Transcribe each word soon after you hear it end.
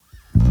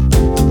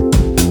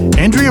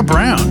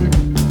Andrea Brown.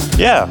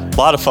 Yeah, a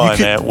lot of fun,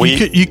 man.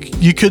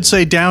 You could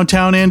say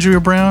downtown Andrea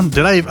Brown.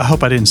 I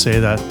hope I didn't say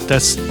that.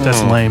 That's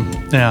lame.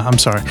 Yeah, I'm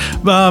sorry.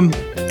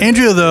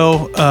 Andrea,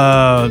 though,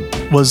 I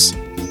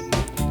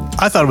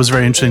thought it was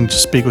very interesting to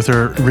speak with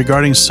her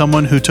regarding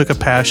someone who took a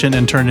passion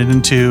and turned it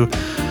into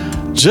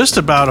just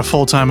about a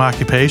full-time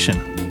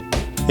occupation.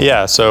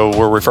 Yeah, so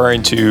we're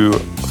referring to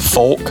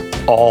Folk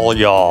All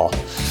Y'all.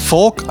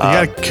 Folk? You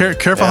got to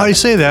careful how you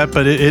say that,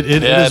 but it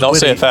is don't witty.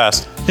 say it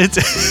fast.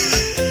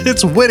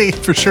 It's witty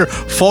for sure.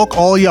 Folk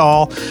All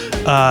Y'all.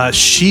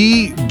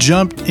 She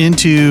jumped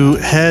into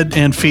head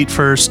and feet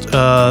first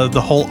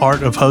the whole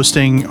art of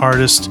hosting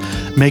artists,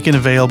 making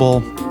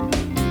available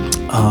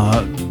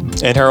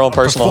in her own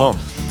personal home.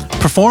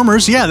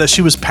 Performers, that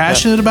she was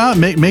passionate about,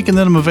 making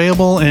them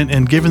available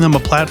and giving them a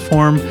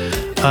platform,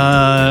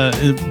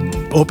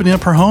 opening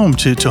up her home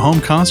to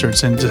home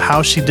concerts, and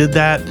how she did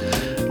that,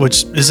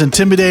 which is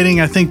intimidating,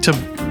 I think, to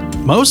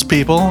most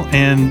people,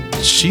 and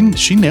she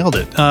nailed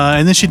it.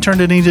 And then she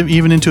turned it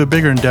even into a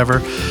bigger endeavor,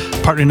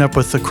 partnering up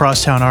with the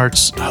Crosstown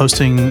Arts,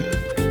 hosting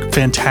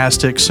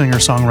fantastic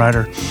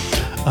singer-songwriter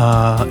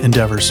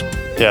endeavors.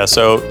 Yeah,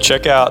 so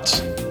check out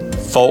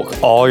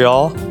Folk All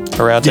Y'all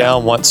around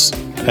town once,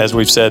 as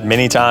we've said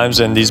many times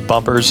in these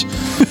bumpers.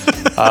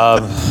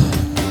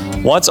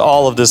 Once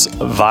all of this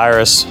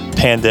virus,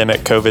 pandemic,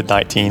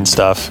 COVID-19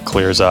 stuff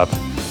clears up,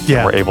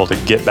 we're able to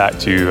get back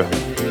to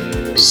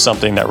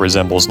something that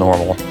resembles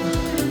normal.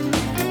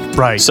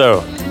 Right.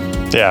 So,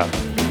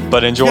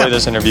 but enjoy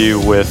this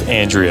interview with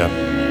Andrea.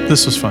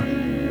 This was fun.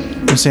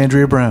 Miss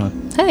Andrea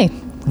Brown. Hey.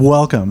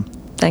 Welcome.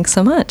 Thanks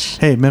so much.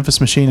 Hey,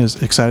 Memphis Machine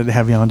is excited to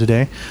have you on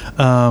today.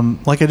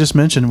 Like I just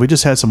mentioned, we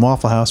just had some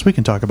Waffle House. We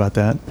can talk about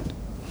that.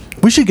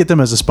 We should get them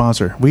as a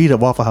sponsor. We eat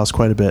at Waffle House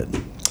quite a bit.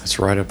 It's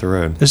right up the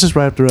road. It's just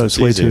right up the road. It's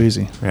way too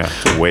easy. Yeah,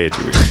 it's way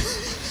too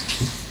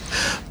easy.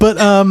 But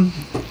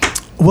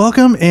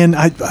welcome, and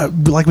I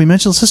like we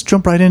mentioned, let's just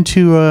jump right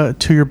into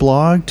to your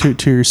blog,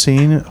 to your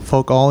scene,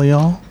 Folk All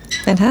Y'all.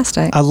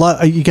 Fantastic.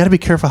 You got to be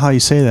careful how you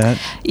say that.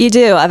 You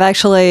do. I've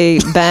actually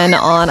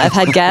I've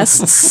had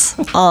guests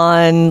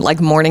on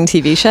like morning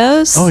TV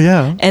shows. Oh,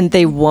 yeah. And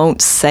they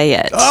won't say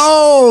it.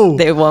 Oh!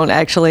 They won't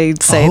actually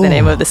say the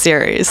name of the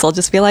series. They'll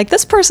just be like,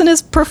 this person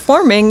is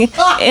performing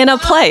in a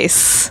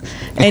place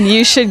and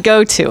you should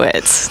go to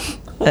it.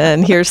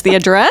 And here's the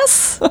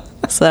address.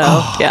 So,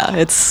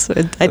 I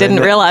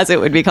didn't realize it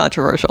would be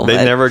controversial.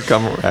 They never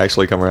come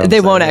around. They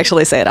won't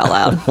actually say it out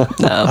loud.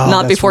 No,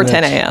 not before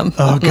 10 a.m.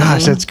 Oh,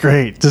 gosh, that's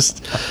great.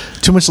 Just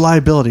too much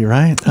liability,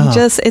 right?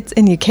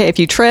 If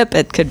you trip,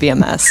 it could be a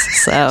mess.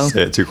 So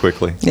say it too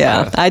quickly.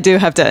 Yeah, I do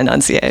have to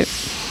enunciate.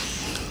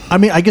 I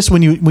mean, I guess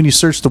when you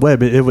searched the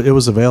web, it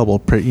was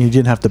available. You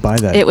didn't have to buy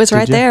that. It was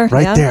right there.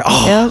 Right there.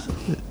 Oh,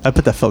 yep. I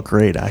bet that felt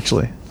great,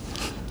 actually.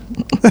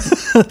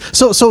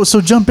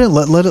 So jump in.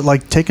 Let it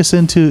take us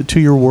into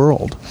your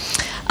world.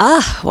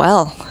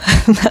 Well,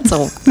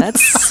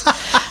 that's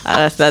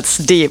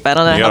deep. I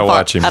don't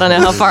know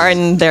how far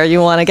in there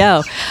you want to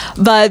go,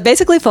 but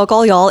basically, Folk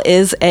All Y'all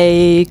is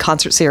a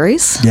concert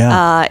series.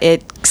 Yeah.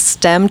 It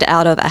stemmed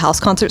out of a house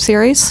concert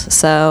series.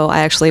 So I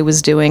actually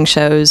was doing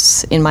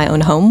shows in my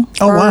own home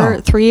for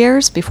 3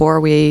 years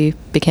before we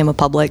became a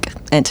public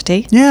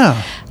entity.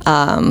 Yeah.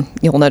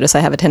 You'll notice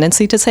I have a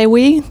tendency to say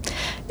we.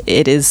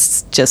 It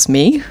is just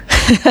me.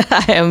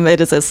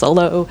 It is a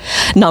solo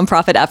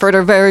nonprofit effort,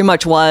 or very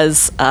much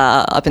was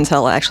up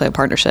until actually a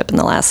partnership in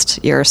the last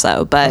year or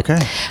so. But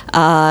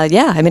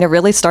it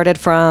really started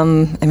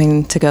from,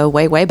 to go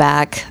way, way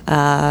back.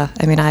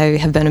 I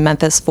have been in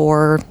Memphis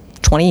for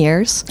 20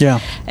 years. Yeah.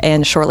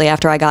 And shortly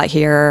after I got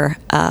here,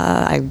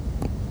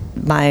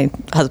 my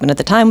husband at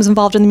the time was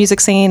involved in the music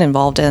scene,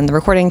 involved in the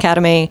Recording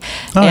Academy.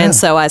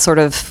 So I sort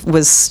of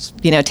was,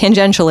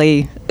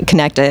 tangentially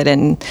connected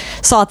and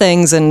saw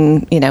things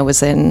and,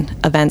 was in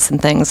events and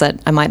things that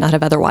I might not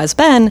have otherwise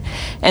been.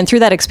 And through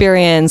that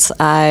experience,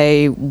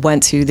 I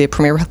went to the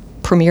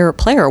Premier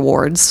Player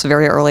Awards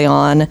very early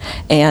on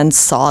and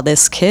saw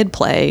this kid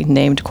play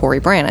named Corey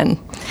Brannon.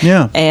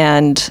 Yeah.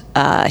 And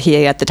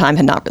he, at the time,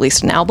 had not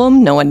released an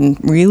album. No one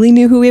really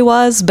knew who he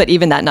was. But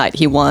even that night,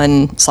 he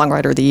won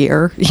Songwriter of the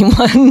Year. He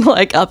won,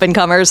 Up and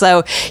Comer.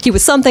 So he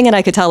was something, and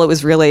I could tell it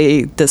was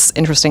really this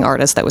interesting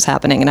artist that was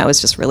happening. And I was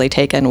just really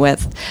taken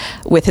with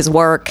his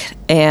work.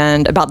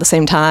 And about the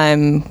same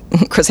time,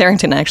 Chris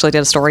Harrington actually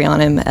did a story on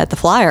him at The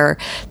Flyer.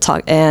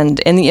 And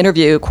in the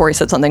interview, Corey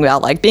said something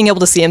about, being able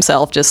to see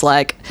himself just,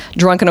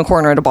 drunk in a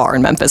corner at a bar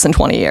in Memphis in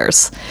 20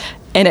 years.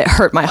 And it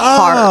hurt my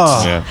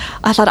heart. Yeah.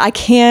 I thought, I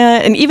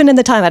can't. And even in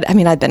the time,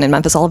 I'd been in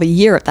Memphis all of a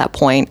year at that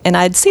point, and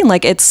I'd seen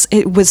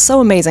it was so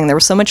amazing. There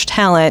was so much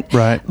talent,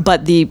 right?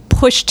 But the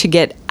push to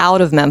get out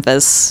of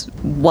Memphis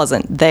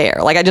wasn't there.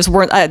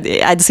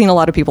 I'd seen a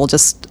lot of people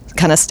just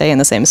kind of stay in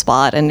the same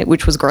spot, and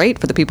which was great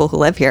for the people who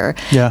live here.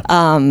 Yeah.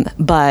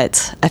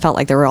 But I felt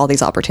like there were all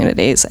these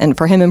opportunities, and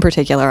for him in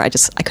particular, I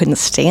couldn't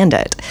stand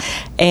it,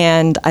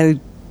 and I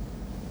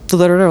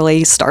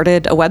literally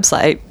started a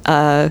website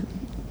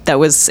that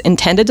was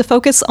intended to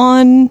focus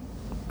on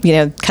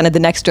kind of the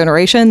next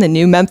generation, the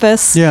new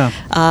Memphis. Yeah.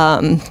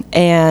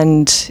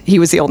 And he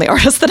was the only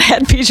artist that I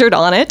had featured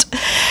on it.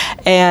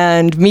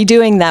 And me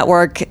doing that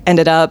work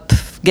ended up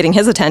getting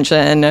his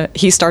attention.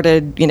 He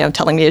started,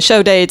 telling me his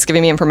show dates,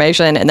 giving me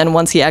information. And then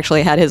once he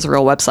actually had his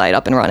real website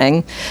up and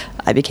running,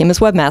 I became his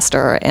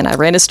webmaster, and I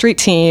ran his street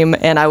team,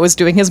 and I was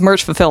doing his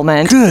merch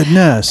fulfillment.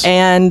 Goodness.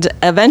 And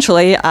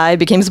eventually I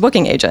became his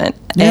booking agent.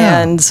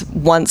 Yeah. And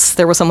once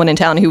there was someone in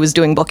town who was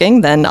doing booking,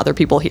 then other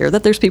people hear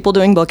that there's people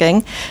doing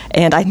booking.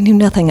 And I knew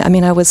nothing. I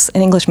mean, I was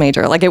an English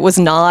major. Like, it was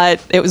not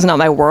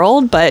my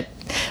world, but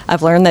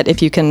I've learned that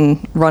if you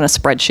can run a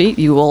spreadsheet,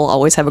 you will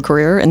always have a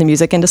career in the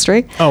music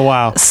industry. Oh,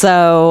 wow.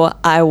 So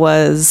I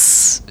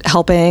was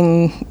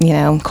helping,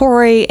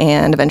 Corey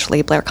and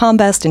eventually Blair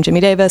Combest and Jimmy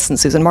Davis and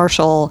Susan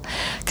Marshall,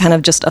 kind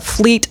of just a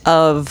fleet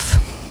of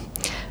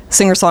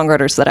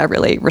singer-songwriters that I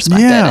really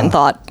respected and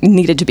thought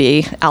needed to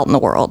be out in the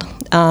world.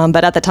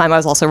 But at the time, I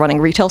was also running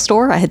a retail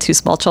store. I had 2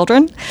 small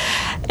children,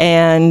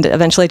 and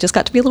eventually it just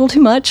got to be a little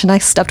too much, and I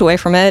stepped away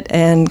from it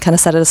and kind of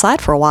set it aside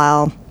for a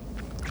while.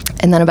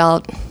 And then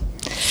about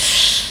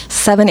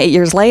 7-8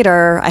 years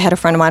later, I had a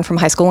friend of mine from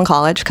high school and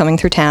college coming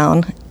through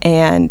town,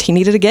 and he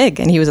needed a gig,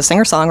 and he was a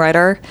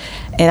singer-songwriter,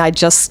 and I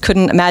just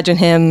couldn't imagine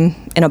him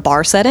in a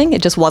bar setting.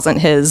 It just wasn't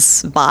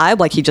his vibe.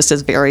 Like, he just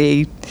was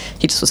very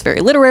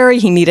literary.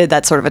 He needed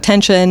that sort of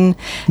attention.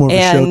 More of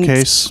a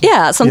showcase.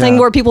 Yeah, something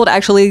where people would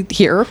actually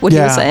hear what he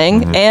was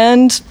saying,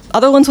 and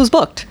Other Ones was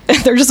booked.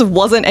 There just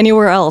wasn't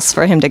anywhere else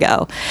for him to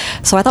go.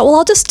 So I thought, well,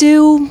 I'll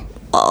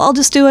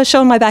just do a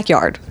show in my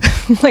backyard.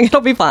 Like,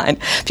 it'll be fine.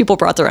 People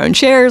brought their own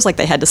chairs. Like,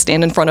 they had to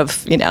stand in front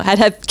of,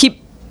 had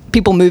keep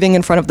people moving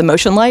in front of the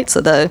motion light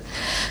so the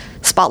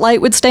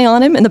spotlight would stay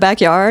on him in the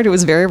backyard. It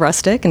was very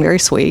rustic and very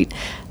sweet.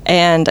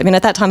 And I mean,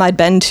 at that time, I'd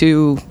been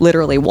to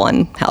literally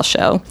one house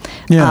show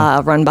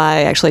run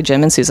by actually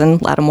Jim and Susan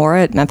Lattimore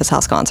at Memphis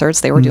House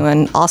Concerts. They were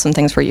doing awesome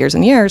things for years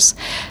and years.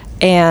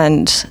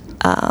 And,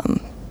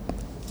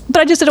 but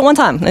I just did it one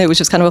time. It was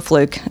just kind of a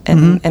fluke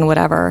and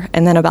whatever.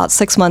 And then about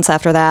 6 months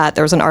after that,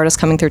 there was an artist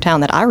coming through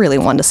town that I really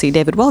wanted to see,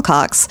 David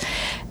Wilcox.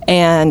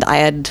 And I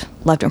had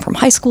loved him from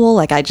high school.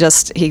 Like,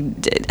 he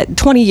did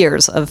 20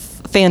 years of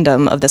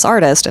fandom of this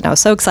artist, and I was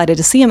so excited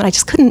to see him, and I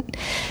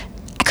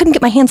couldn't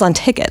get my hands on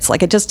tickets.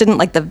 Like, it just didn't,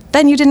 like, the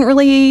venue didn't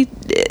really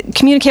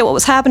communicate what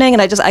was happening,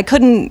 and I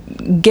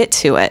couldn't get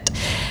to it.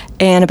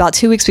 And about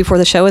 2 weeks before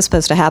the show was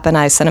supposed to happen,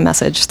 I sent a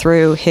message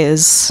through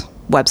his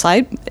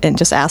website and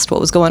just asked what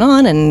was going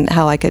on and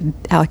how I could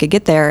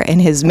get there.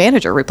 And his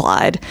manager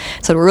replied,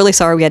 said, "We're really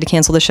sorry we had to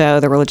cancel the show.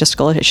 There were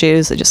logistical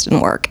issues. It just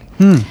didn't work."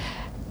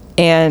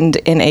 And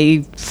in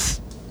a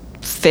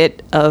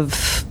fit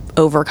of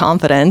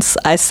overconfidence,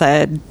 I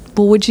said,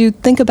 "Well, would you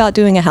think about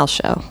doing a house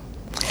show?"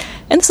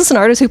 And this is an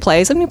artist who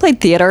plays. I mean, he played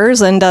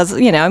theaters and does,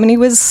 he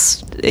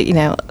was,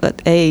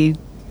 a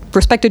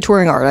respected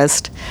touring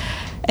artist.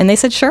 And they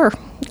said, sure.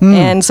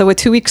 And so with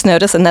 2 weeks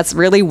notice, and that's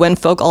really when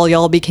Folk All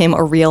Y'all became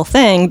a real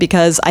thing,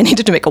 because I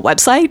needed to make a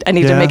website. I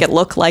needed to make it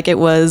look like it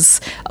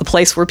was a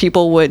place where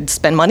people would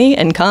spend money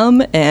and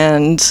come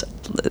and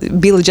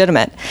be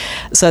legitimate.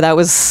 So that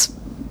was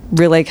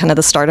really kind of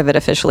the start of it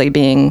officially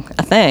being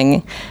a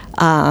thing.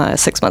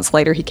 6 months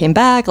later, he came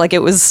back. Like,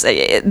 it was,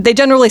 they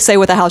generally say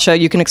with a house show,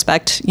 you can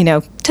expect,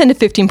 10 to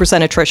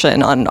 15%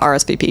 attrition on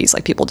RSVPs.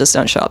 Like, people just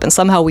don't show up. And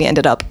somehow we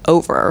ended up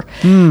over.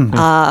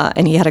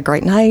 And he had a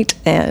great night,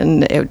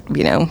 and it,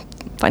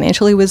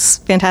 financially was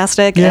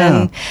fantastic.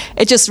 And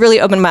it just really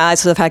opened my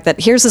eyes to the fact that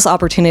here's this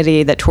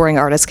opportunity that touring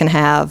artists can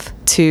have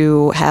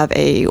to have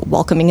a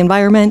welcoming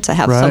environment, to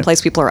have someplace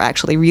people are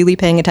actually really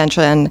paying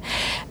attention.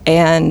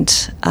 And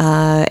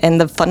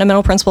the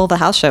fundamental principle of the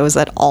house show is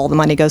that all the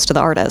money goes to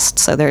the artist.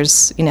 So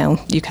there's,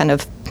 you kind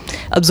of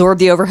absorb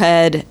the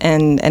overhead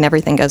and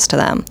everything goes to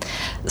them.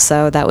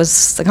 So that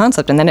was the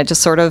concept. And then it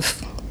just sort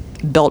of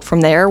built from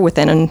there.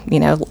 Within,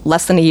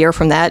 less than a year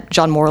from that,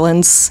 John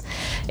Moreland's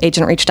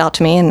agent reached out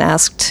to me and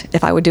asked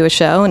if I would do a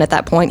show. And at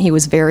that point, he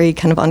was very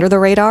kind of under the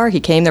radar. He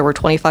came, there were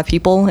 25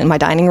 people in my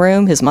dining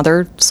room. His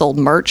mother sold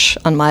merch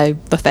on my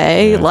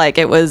buffet. Like,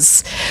 it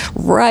was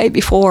right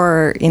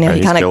before, he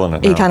kind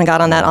of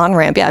got on that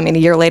on-ramp. Yeah, I mean, a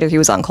year later, he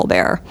was on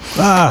Colbert.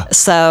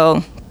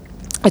 So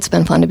it's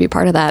been fun to be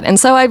part of that. And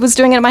so I was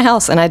doing it at my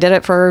house, and I did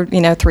it for,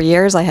 3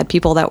 years. I had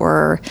people that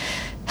were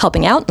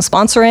helping out and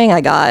sponsoring.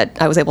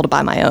 I was able to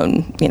buy my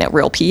own,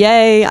 real PA.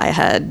 I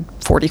had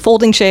 40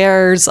 folding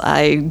chairs.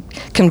 I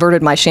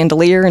converted my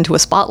chandelier into a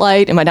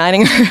spotlight in my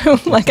dining room.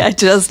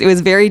 It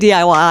was very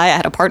DIY. I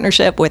had a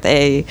partnership with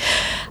a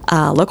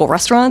local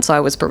restaurant, so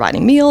I was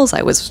providing meals.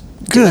 I was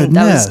doing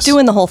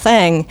the whole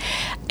thing.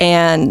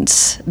 And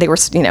they were,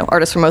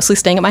 artists were mostly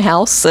staying at my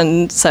house.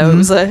 And so it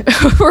was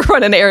we're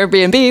running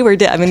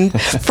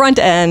Airbnb. Front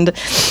end,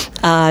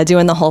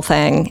 doing the whole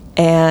thing.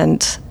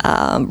 And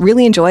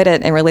really enjoyed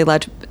it and really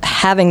loved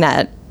having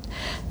that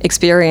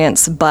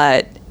experience.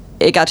 But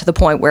it got to the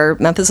point where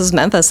Memphis is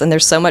Memphis, and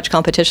there's so much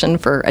competition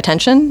for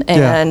attention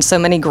and so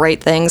many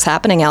great things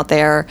happening out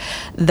there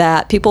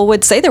that people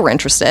would say they were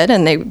interested,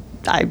 and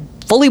I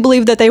fully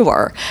believe that they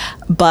were.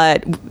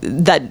 But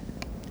that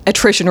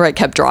attrition rate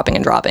kept dropping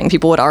and dropping.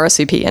 People would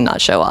RSVP and not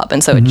show up.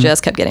 And so it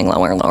just kept getting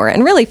lower and lower.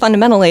 And really,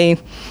 fundamentally,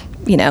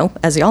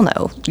 as y'all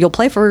know, you'll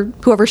play for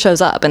whoever shows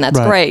up, and that's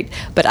great.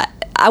 But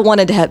I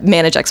wanted to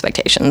manage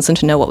expectations and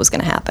to know what was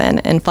going to happen.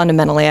 And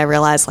fundamentally, I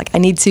realized I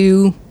need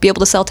to be able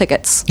to sell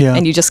tickets,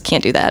 and you just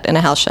can't do that in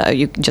a house show.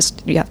 You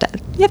have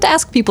to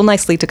ask people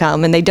nicely to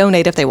come, and they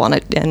donate if they want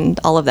it, and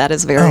all of that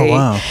is very.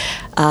 Oh,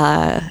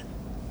 wow.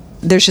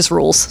 There's just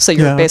rules, so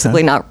you're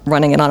basically not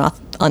running an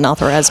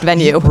unauthorized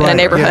venue in a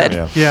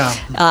neighborhood.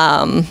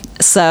 Yeah.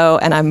 So,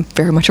 and I'm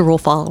very much a rule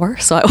follower,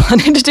 so I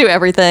wanted to do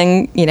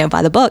everything,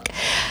 by the book.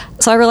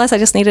 So I realized I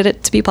just needed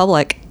it to be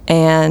public,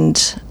 and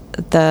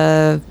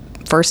the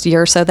first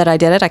year or so that I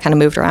did it, I kind of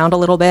moved around a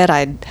little bit.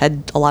 I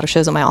had a lot of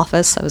shows in my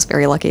office. I was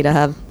very lucky to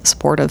have the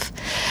support of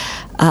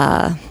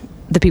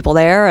the people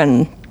there,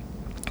 and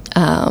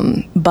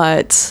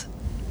but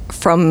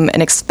from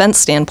an expense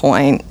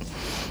standpoint,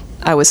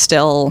 I was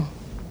still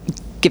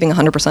giving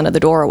 100% of the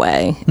door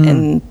away,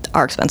 and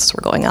our expenses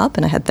were going up,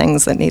 and I had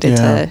things that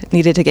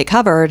needed to get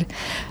covered.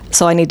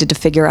 So I needed to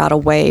figure out a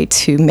way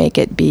to make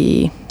it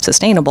be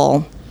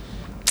sustainable.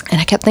 And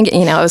I kept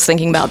thinking, I was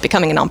thinking about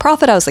becoming a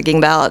nonprofit. I was thinking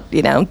about,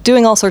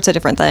 doing all sorts of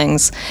different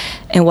things.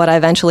 And what I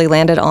eventually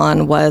landed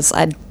on was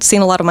I'd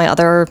seen a lot of my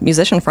other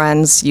musician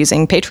friends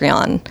using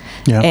Patreon.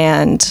 Yeah.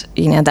 And,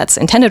 that's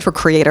intended for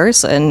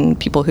creators and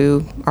people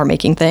who are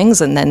making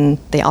things, and then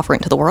they offer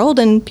it to the world,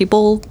 and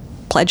people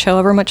pledge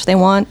however much they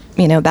want,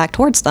 back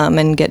towards them,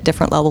 and get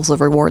different levels of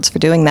rewards for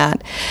doing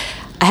that.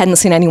 I hadn't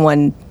seen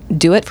anyone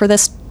do it for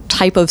this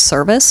type of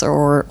service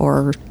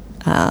or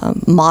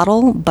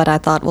model, but I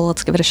thought, well,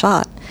 let's give it a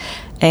shot.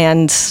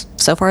 And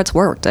so far it's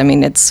worked. I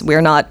mean,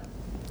 we're not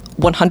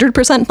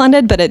 100%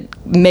 funded, but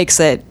it makes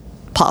it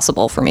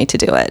possible for me to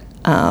do it.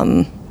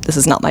 This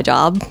is not my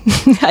job.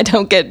 I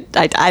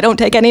don't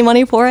take any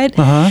money for it.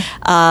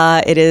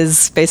 It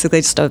is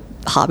basically just a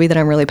hobby that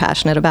I'm really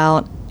passionate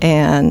about.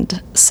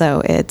 And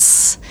so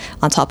it's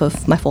on top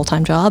of my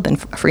full-time job and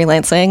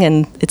freelancing,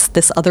 and it's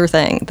this other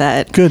thing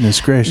that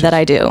goodness gracious that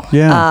I do.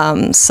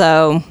 Yeah.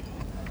 So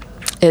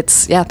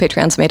it's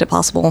Patreon's made it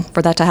possible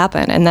for that to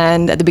happen. And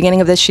then at the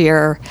beginning of this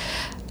year,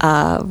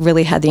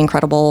 really had the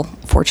incredible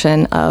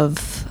fortune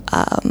of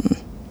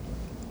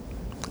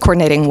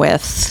coordinating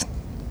with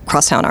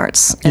Crosstown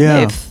Arts, and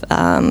they've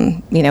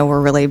we're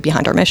really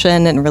behind our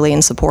mission and really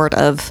in support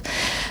of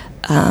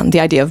the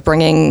idea of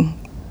bringing.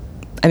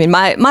 I mean,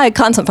 my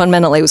concept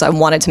fundamentally was I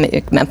wanted to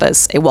make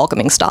Memphis a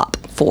welcoming stop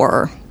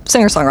for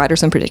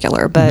singer-songwriters in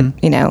particular, but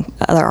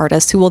other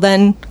artists who will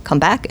then come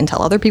back and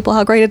tell other people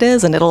how great it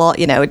is, and it'll all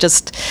it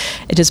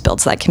just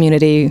builds that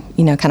community,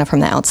 kind of from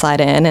the outside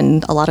in.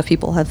 And a lot of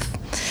people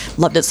have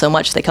loved it so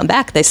much they come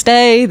back, they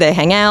stay, they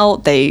hang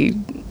out, they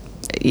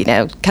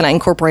kind of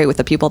incorporate with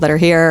the people that are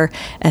here.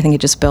 I think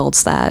it just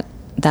builds that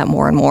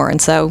more and more.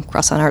 And so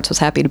Crosstown Arts was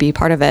happy to be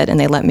part of it, and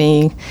they let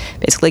me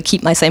basically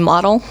keep my same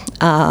model,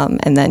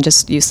 and then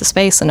just use the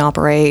space and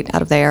operate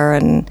out of there.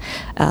 And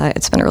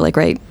it's been a really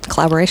great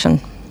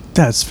collaboration.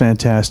 That's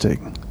fantastic.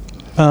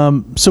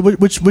 So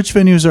which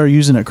venues are you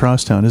using at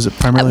Crosstown? Is it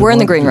primarily? We're in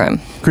the green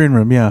room. Green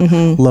room, yeah.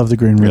 Love the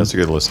green room. Yeah, that's a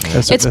good listen.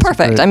 It's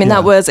perfect. I mean,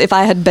 that was, if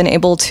I had been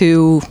able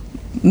to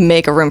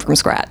make a room from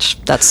scratch,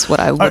 that's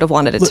what I would have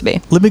wanted it to be.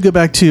 Let me go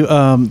back to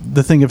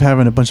the thing of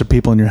having a bunch of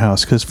people in your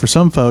house, because for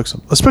some folks,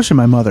 especially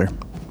my mother,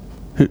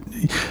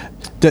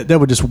 that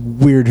would just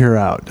weird her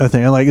out. I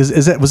think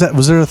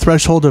was there a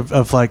threshold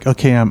of like,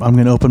 okay, I'm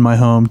going to open my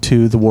home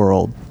to the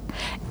world?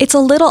 It's a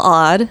little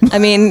odd. I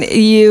mean,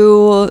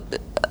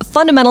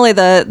 fundamentally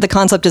the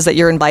concept is that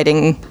you're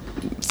inviting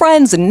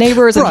friends and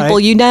neighbors and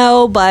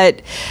people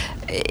but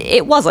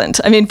it wasn't.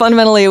 I mean,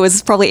 fundamentally, it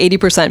was probably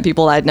 80%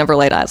 people I'd never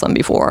laid eyes on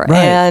before.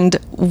 Right. And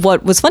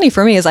what was funny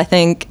for me is I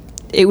think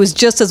it was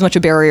just as much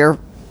a barrier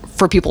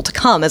for people to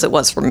come as it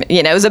was for me.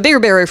 It was a bigger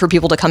barrier for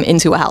people to come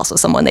into a house with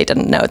someone they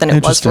didn't know than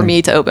it was for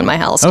me to open my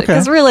house. Okay.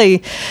 Because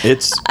really,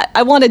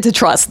 I wanted to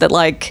trust that,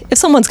 like, if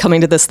someone's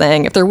coming to this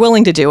thing, if they're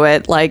willing to do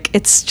it, like,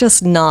 it's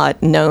just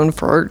not known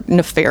for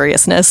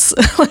nefariousness.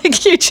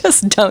 Like, you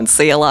just don't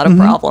see a lot of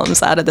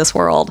problems out of this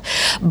world.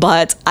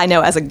 But I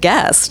know as a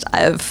guest,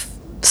 I've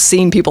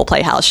seen people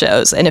play house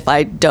shows, and if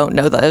I don't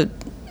know the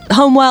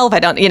home well, if I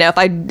don't, if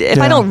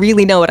I don't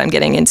really know what I'm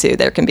getting into,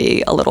 there can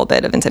be a little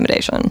bit of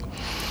intimidation.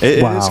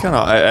 It's kind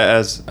of,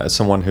 as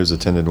someone who's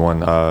attended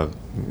one,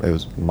 it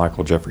was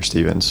Michael Jeffrey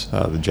Stevens,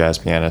 the jazz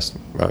pianist,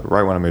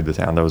 right when I moved to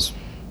town. That was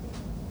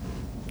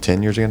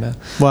 10 years ago now.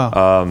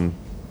 Wow.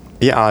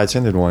 I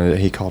attended one.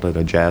 He called it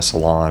a jazz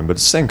salon, but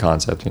it's the same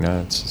concept,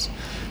 It's just,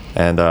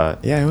 and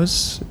it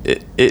was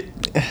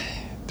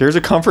there's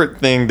a comfort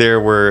thing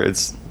there where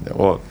it's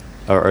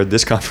or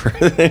discomfort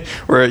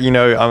where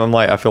I'm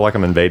like, I feel like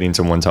I'm invading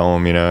someone's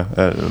home,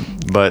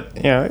 but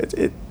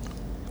it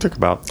took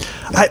about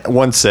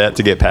one set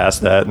to get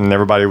past that, and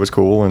everybody was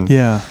cool. And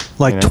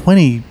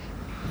 20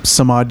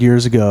 some odd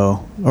years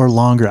ago or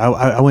longer,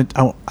 I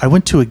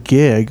went to a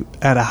gig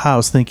at a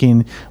house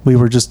thinking we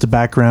were just the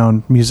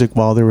background music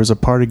while there was a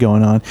party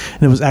going on,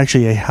 and it was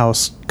actually a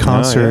house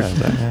concert.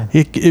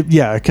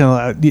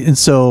 And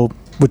so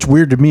which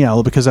weirded me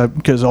out because all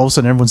of a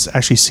sudden everyone's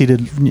actually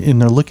seated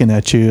and they're looking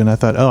at you, and I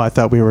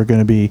thought we were going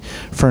to be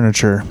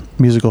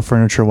musical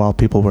furniture while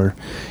people were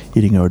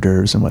eating hors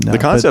d'oeuvres and whatnot. The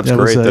concept's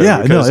great,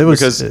 though.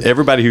 Because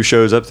everybody who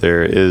shows up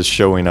there is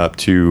showing up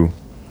to,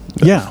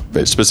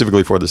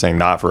 specifically for the thing,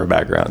 not for a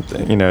background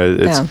thing.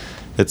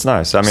 It's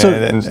nice. I mean,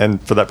 and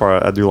for that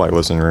part, I do like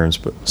listening rooms.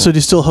 But so do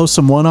you still host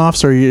some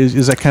one-offs, or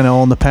is that kind of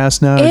all in the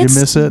past now? Do you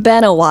miss it? It's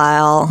been a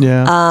while.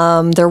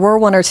 Yeah. There were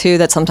one or two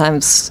that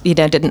sometimes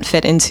didn't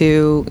fit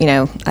into.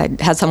 I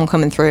had someone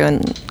coming through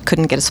and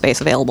couldn't get a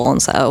space available,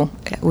 and so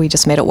we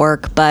just made it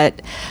work.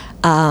 But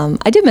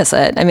I do miss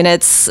it. I mean,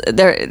 it's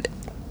there.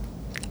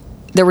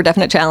 There were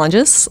definite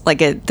challenges. Like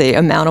the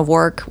amount of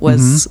work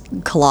was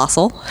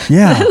colossal.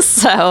 Yeah.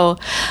 So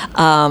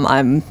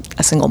I'm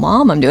a single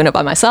mom. I'm doing it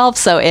by myself.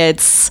 So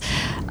it's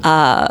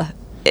a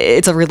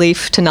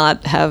relief to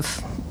not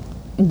have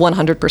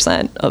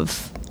 100%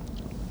 of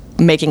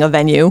making a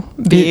venue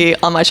be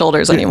on my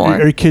shoulders anymore.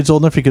 Are your kids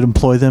old enough you could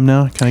employ them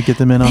now? Kind of get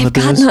them in on the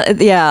biz?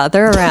 Yeah,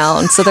 they're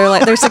around. So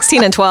they're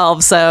 16 and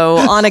 12. So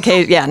on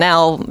occasion,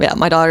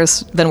 my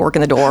daughter's been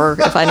working the door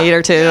if I need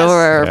her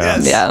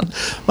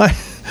to.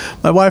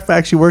 My wife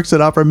actually works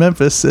at Opera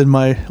Memphis, and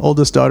my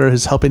oldest daughter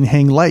is helping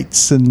hang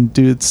lights and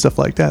do stuff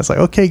like that. It's like,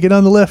 okay, get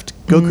on the lift,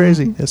 go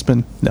crazy. That's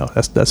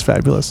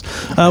fabulous.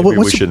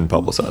 We shouldn't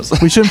publicize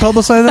that. We shouldn't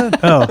publicize that?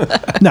 Oh,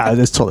 no,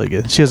 that's totally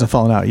good. She hasn't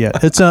fallen out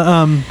yet. It's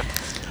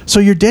so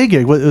your day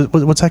gig,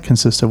 what's that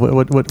consist of?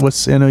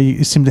 What's I know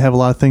you seem to have a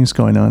lot of things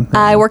going on.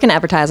 I work in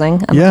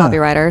advertising. I'm a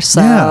copywriter,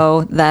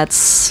 so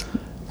that's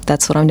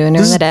what I'm doing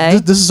during the day.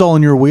 This is all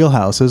in your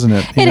wheelhouse, isn't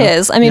it? It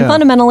is. I mean,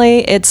 fundamentally,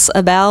 it's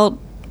about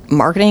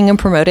marketing and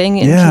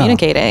promoting and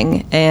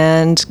communicating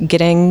and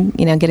getting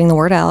the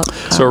word out.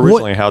 So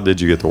originally, how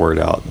did you get the word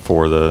out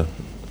for the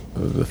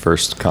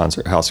first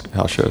concert house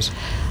shows?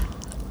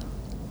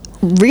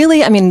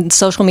 Really, I mean,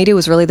 social media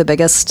was really the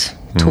biggest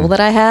tool that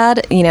I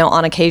had.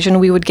 On occasion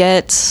we would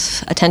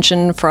get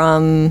attention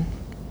from,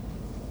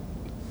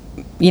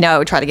 I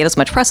would try to get as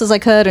much press as I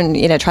could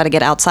and, try to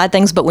get outside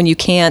things. But when you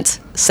can't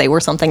say where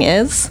something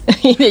is,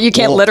 you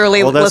can't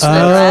literally listen to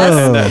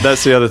press.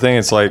 That's the other thing.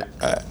 It's like,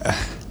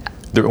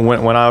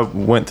 when I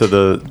went to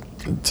the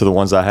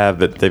ones I have,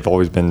 that they've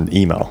always been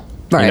email,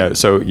 right?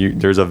 So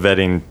there's a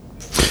vetting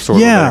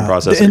sort of vetting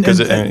process because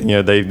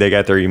they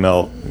got their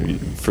email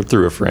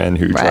through a friend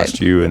who trusts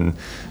you, and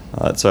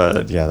so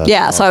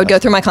I would go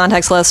through my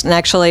contacts list, and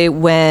actually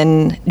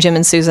when Jim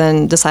and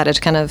Susan decided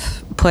to kind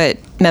of put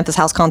Memphis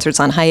House Concerts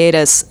on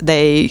hiatus,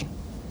 they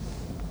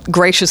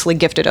graciously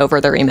gifted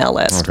over their email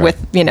list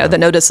with the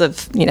notice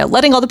of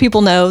letting all the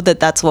people know that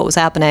that's what was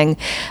happening.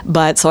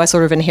 But so I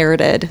sort of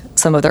inherited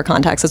some of their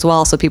contacts as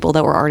well, so people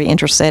that were already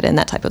interested in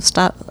that type of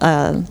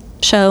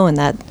show and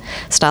that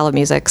style of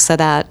music, so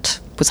that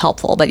was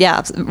helpful. But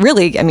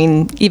really, I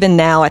mean, even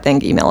now I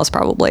think email is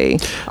probably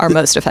our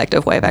most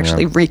effective way of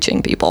actually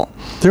reaching people.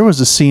 There was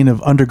a scene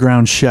of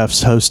underground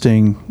chefs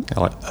hosting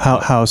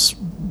house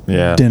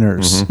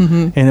dinners,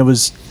 and it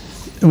was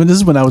this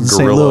is when I was in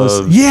St. Louis.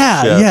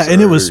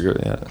 And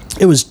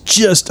it was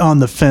just on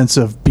the fence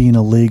of being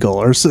illegal,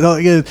 or so.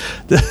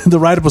 The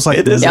write-up was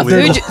like,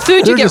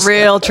 food you get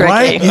real tricky.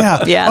 Right? Yeah,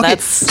 okay.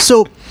 That's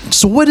so.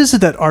 What is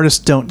it that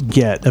artists don't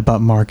get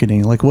about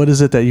marketing? Like, what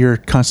is it that you're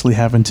constantly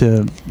having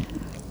to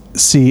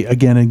see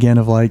again and again?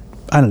 Of like,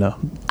 I don't know.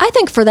 I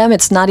think for them,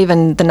 it's not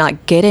even the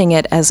not getting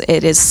it, as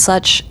it is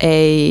such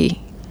a.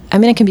 I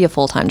mean, it can be a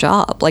full-time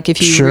job. Like,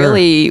 if you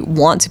really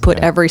want to put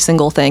every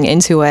single thing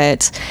into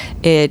it,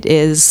 it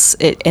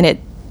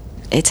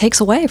takes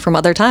away from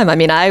other time. I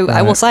mean,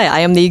 I will say I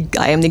am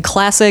the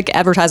classic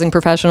advertising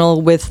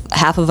professional with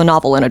half of a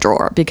novel in a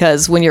drawer,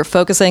 because when you're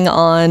focusing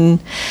on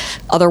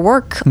other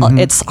work,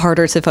 it's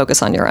harder to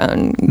focus on your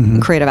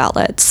own creative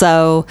outlet.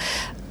 So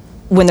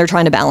when they're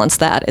trying to balance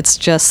that, it's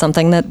just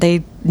something that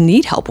they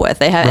need help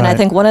with. And I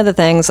think one of the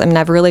things, I mean,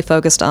 I've really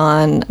focused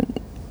on,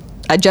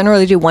 I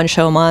generally do one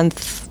show a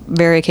month,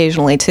 very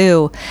occasionally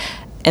two.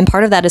 And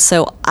part of that is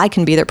so I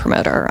can be their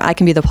promoter. I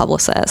can be the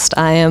publicist.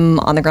 I am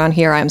on the ground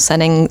here. I'm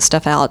sending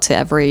stuff out to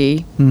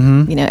every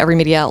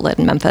media outlet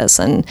in Memphis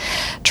and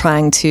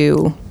trying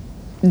to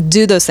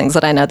do those things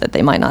that I know that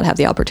they might not have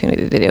the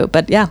opportunity to do.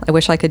 But I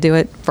wish I could do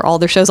it for all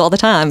their shows all the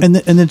time. And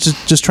then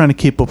just trying to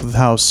keep up with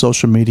how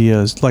social media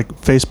is, like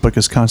Facebook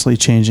is constantly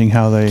changing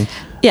how they.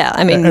 Yeah,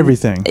 I mean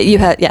everything.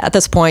 At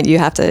this point you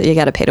got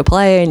to pay to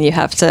play, and you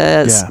have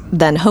to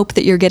then hope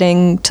that you're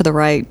getting to the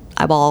right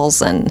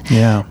eyeballs, and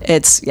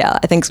it's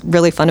I think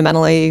really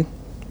fundamentally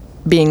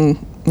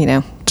being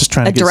just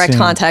trying to get direct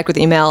contact with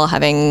email,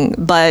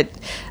 but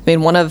I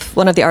mean one of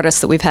the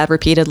artists that we've had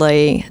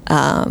repeatedly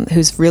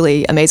who's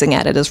really amazing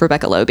at it is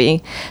Rebecca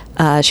Loby.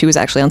 She was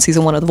actually on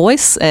season 1 of The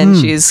Voice, and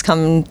she's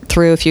come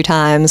through a few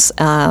times.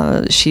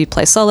 She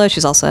plays solo.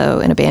 She's also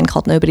in a band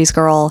called Nobody's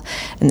Girl,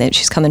 and then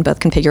she's come in both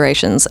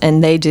configurations,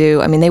 and they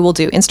will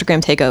do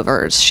Instagram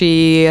takeovers.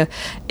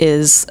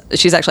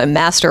 She's actually a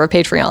master of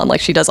Patreon.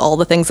 Like, she does all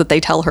the things that they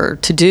tell her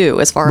to do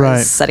as far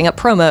as setting up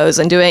promos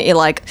and doing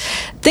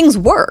things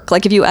work.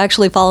 Like, if you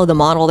actually follow the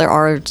model, there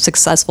are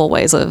successful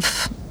ways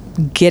of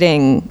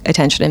getting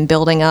attention and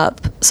building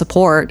up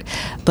support.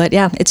 But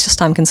yeah, it's just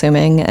time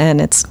consuming,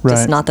 and it's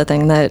just not the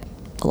thing that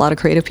a lot of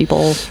creative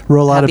people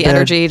have the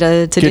energy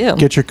to do.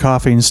 Get your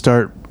coffee and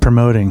start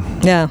promoting.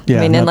 Yeah. I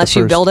mean, unless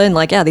you build in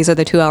these are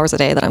the 2 hours a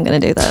day that I'm going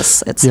to do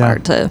this. It's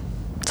hard to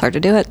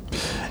do it.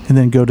 And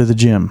then go to the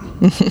gym.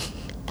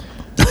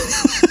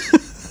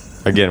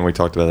 Again, we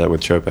talked about that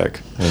with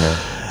Chopek.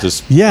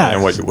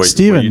 And what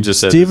you just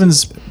said.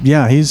 Steven's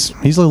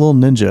he's a little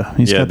ninja.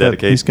 He's got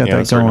dedicated. That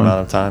a certain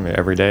amount of time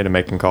every day to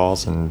making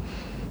calls, and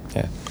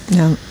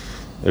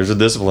there's a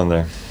discipline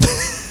there.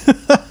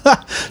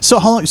 So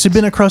how long? So you've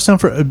been at Crosstown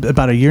for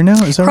about a year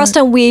now? Is that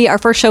Crosstown, our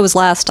first show was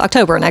last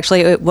October, and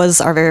actually it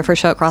was our very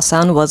first show at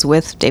Crosstown was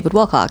with David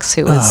Wilcox,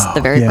 who was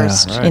the very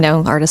first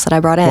artist that I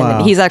brought in.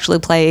 Wow. He's actually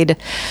played.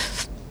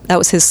 That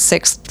was his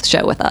 6th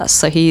show with us.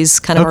 So he's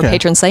kind of our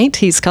patron saint.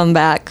 He's come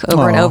back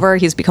over and over.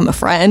 He's become a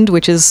friend,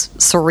 which is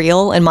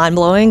surreal and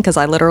mind-blowing because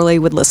I literally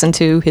would listen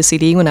to his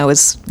CD when I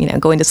was,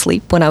 going to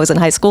sleep when I was in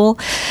high school.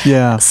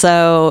 Yeah.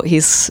 So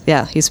he's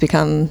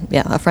become,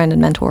 a friend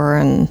and mentor,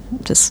 and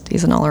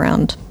he's an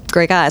all-around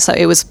great guy. So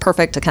it was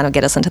perfect to kind of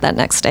get us into that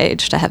next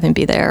stage, to have him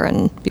be there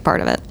and be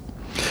part of it.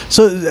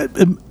 So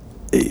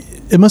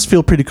it must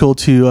feel pretty cool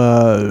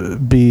to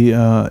be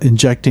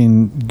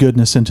injecting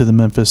goodness into the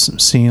Memphis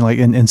scene,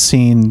 and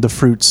seeing the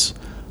fruits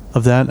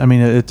of that. I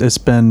mean,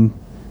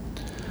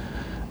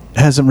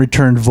 hasn't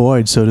returned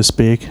void, so to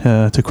speak,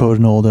 to quote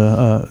an old.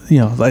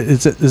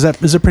 Is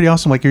it pretty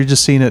awesome? Like, you're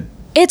just seeing it.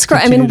 It's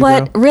great. I mean,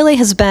 what really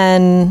has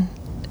been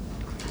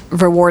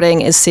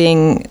rewarding is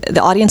seeing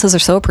the audiences are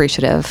so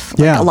appreciative.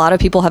 A lot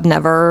of people have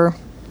never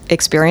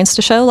experienced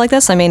a show like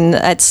this. I mean,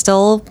 it's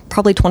still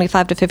probably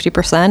 25 to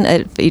 50%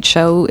 at each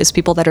show is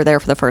people that are there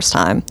for the first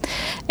time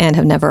and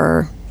have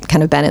never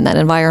kind of been in that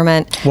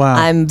environment. Wow.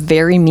 I'm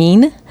very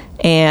mean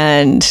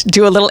and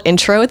do a little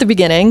intro at the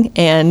beginning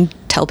and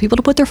tell people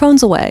to put their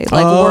phones away.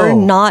 We're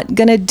not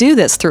going to do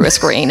this through a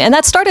screen. And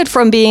that started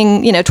from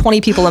being,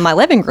 20 people in my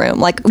living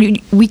room.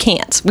 We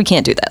can't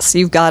do this.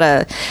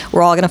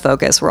 We're all going to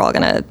focus. We're all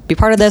going to be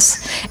part of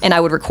this. And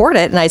I would record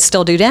it, and I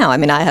still do now. I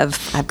mean,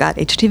 I've got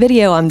HD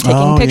video. I'm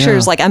taking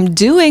pictures. Yeah. I'm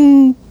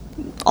doing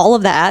all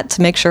of that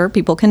to make sure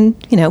people can,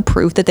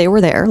 prove that they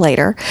were there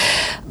later.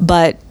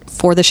 But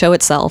for the show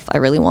itself, I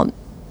really want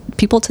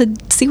people to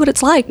see what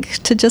it's like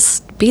to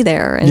just be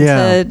there and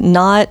to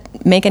not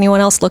make anyone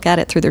else look at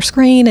it through their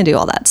screen and do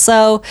all that.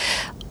 So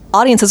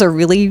audiences are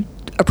really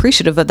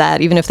appreciative of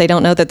that, even if they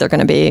don't know that they're going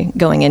to be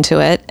going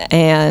into it,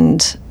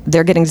 and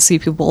they're getting to see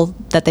people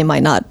that they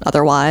might not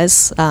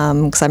otherwise,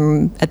 because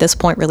I'm at this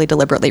point really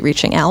deliberately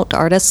reaching out to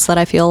artists that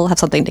I feel have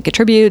something to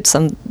contribute,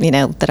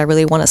 that I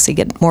really want to see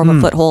get more of a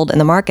foothold in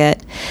the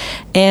market.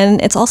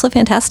 And it's also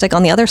fantastic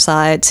on the other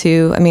side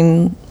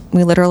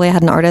we literally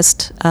had an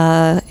artist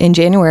in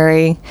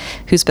January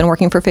who's been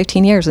working for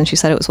 15 years, and she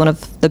said it was one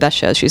of the best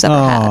shows she's ever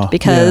had,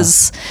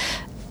 because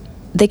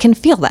they can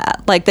feel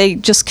that. They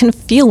just can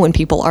feel when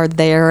people are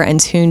there and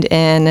tuned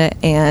in,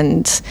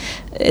 and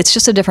it's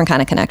just a different kind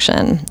of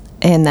connection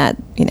in that,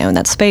 in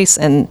that space.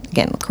 And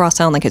again,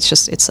 Crosstown,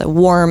 it's a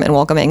warm and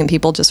welcoming, and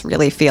people just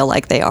really feel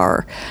like they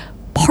are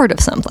part of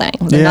something.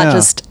 They're not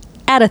just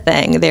at a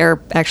thing,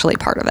 they're actually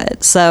part of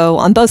it. So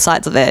on both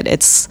sides of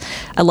it,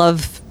 I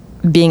love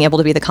being able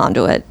to be the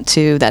conduit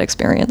to that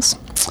experience.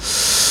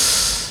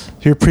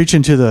 You're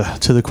preaching to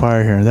the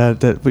choir here.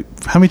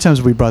 How many times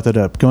have we brought that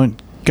up?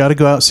 Got to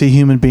go out, see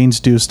human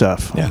beings do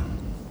stuff. Yeah,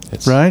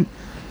 right.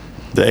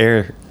 The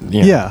air.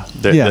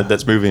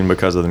 That's moving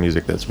because of the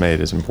music that's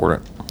made is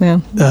important.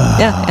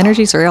 Yeah,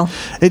 energy's real.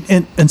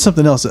 And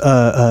something else.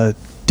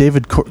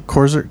 David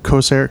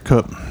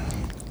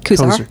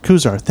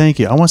Kuzar, thank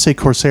you. I want to say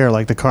Corsair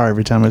like the car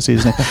every time I see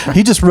his name.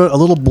 He just wrote a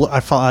little.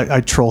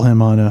 I troll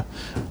him on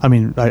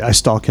I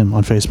stalk him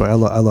on Facebook. I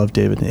love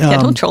David.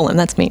 Don't troll him.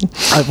 That's mean.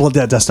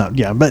 That's not.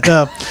 Yeah, but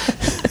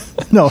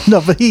no.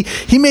 But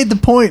he made the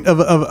point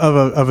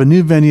of a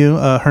new venue,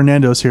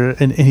 Hernando's here,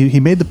 and he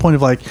made the point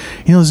of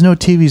there's no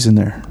TVs in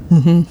there.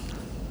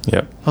 Mm-hmm.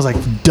 Yep. I was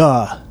like,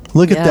 duh.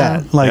 Look at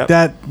that.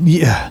 That.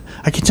 Yeah.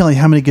 I can tell you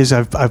how many gigs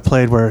I've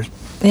played where.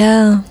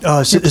 Yeah. Oh,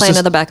 it's playing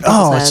at the back of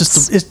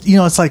people's heads.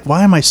 It's like,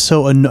 why am I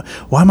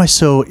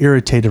so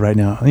irritated right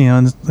now?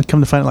 And come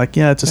to find out,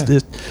 it's just.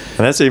 And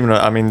that's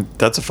even.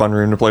 That's a fun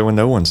room to play when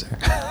no one's there.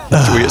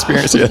 That's we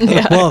experienced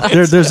it. Well,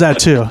 there's that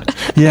too.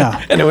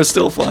 Yeah. And it was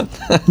still fun.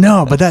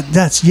 No, but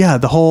that's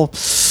the whole.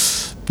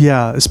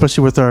 Yeah,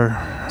 especially with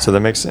our. So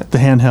that makes sense. The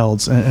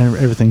handhelds and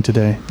everything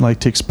today,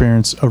 to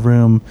experience a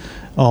room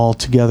all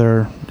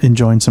together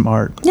enjoying some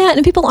art. Yeah,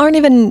 and people aren't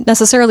even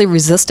necessarily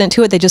resistant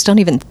to it. They just don't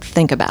even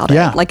think about it.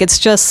 It's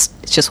just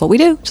what we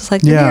do. Just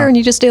you're here and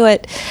you just do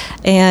it.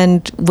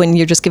 And when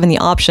you're just given the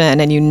option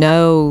and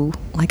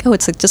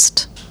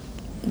it's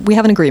we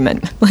have an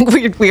agreement.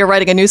 We are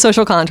writing a new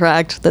social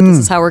contract that this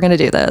is how we're going to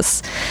do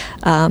this.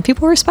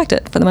 People respect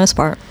it for the most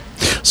part.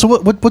 So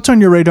what's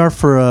on your radar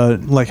for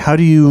how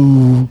do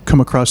you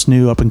come across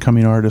new up and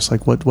coming artists?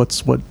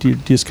 What do you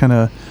just kind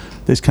of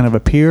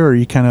appear, or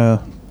you kind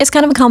of It's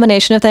kind of a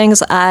combination of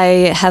things.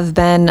 I have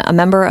been a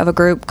member of a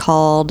group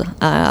called,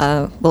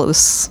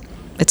 it's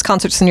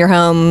Concerts in Your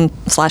Home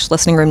 /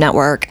 Listening Room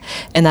Network,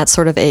 and that's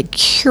sort of a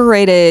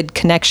curated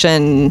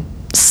connection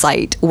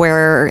site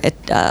where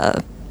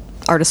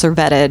artists are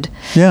vetted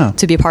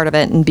to be part of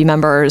it and be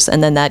members,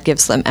 and then that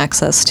gives them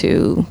access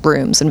to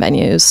rooms and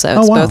venues.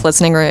 So it's both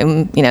listening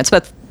room, it's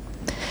both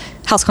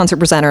house concert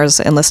presenters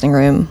and listening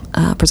room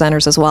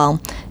presenters as well.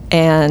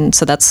 And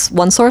so that's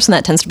one source, and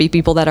that tends to be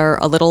people that are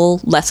a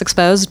little less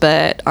exposed,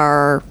 but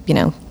are,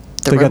 the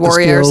road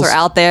warriors are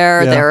out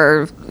there.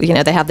 They're,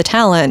 they have the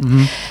talent.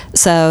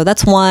 So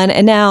that's one.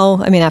 And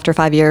now, after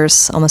 5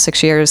 years, almost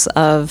 6 years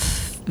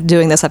of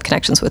doing this, I have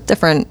connections with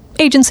different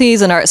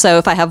agencies and art. So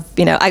if I have,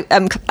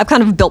 I've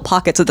kind of built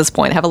pockets at this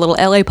point. I have a little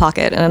LA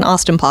pocket and an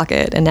Austin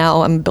pocket, and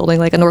now I'm building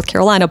like a North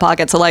Carolina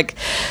pocket. So like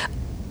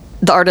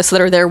the artists that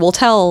are there will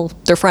tell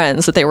their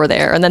friends that they were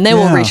there, and then they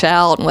will reach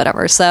out and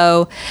whatever.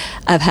 So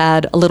I've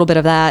had a little bit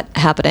of that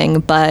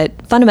happening, but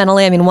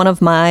fundamentally, one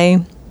of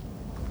my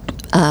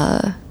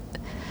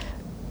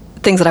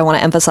things that I want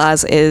to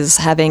emphasize is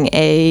having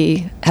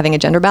a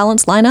gender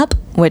balanced lineup,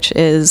 which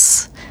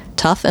is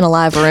tough in a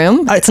live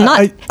room. It's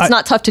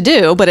not tough to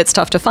do, but it's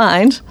tough to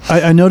find.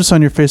 I noticed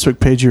on your Facebook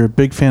page you're a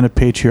big fan of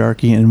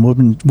patriarchy and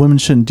women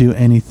shouldn't do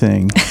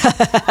anything.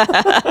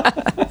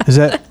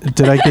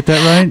 Did I get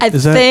that right? I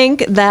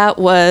think that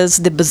was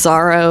the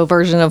bizarro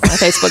version of my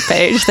Facebook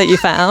page that you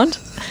found.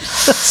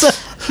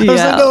 I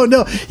was like,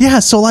 no. Yeah,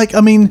 so like,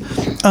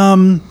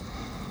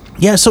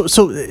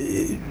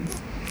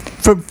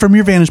 From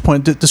your vantage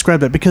point,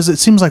 describe that, because it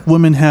seems like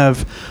women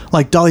have,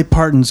 like Dolly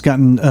Parton's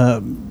gotten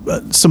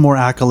some more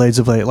accolades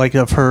of late, like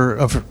of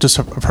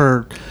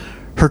her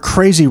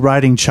crazy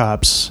writing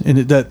chops, and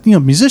that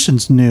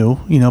musicians knew,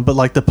 but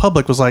like the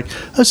public was like,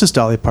 that's just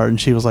Dolly Parton.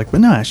 She was like,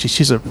 but no, actually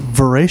she's a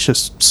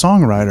voracious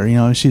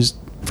songwriter. She's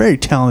very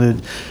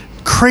talented,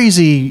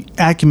 crazy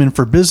acumen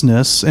for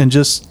business, and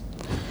just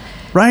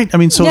right.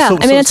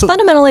 It's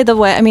fundamentally the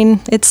way.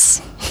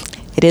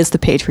 It is the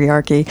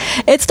patriarchy.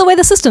 It's the way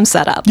the system's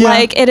set up. Yeah,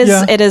 like it is.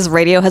 Yeah. It is.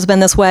 Radio has been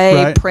this way.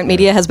 Right. Print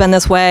media has been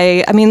this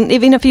way.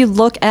 Even if you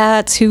look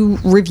at who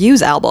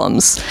reviews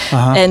albums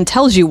and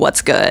tells you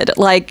what's good,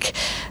 like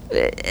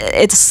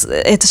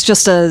it's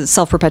just a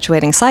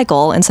self-perpetuating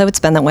cycle, and so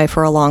it's been that way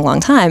for a long, long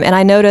time. And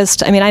I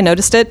noticed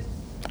it.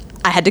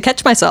 I had to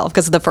catch myself,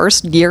 because the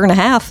first year and a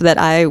half that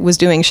I was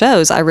doing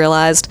shows, I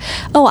realized,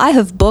 I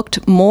have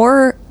booked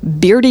more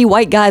beardy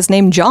white guys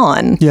named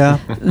John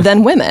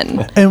than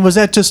women. And was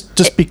that just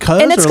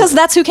because? And it's because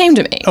that's who came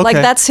to me. Okay. Like,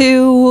 that's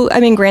who,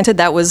 granted,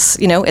 that was,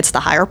 it's the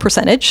higher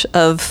percentage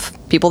of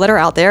people that are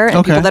out there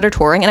and people that are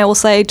touring. And I will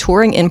say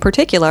touring in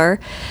particular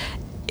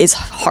is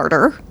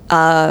harder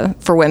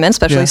for women,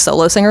 especially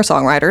solo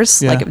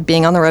singer-songwriters. Yeah. Like,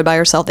 being on the road by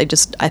yourself, they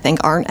just, I think,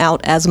 aren't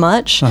out as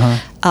much.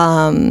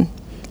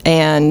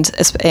 And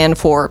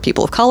for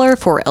people of color,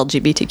 for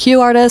LGBTQ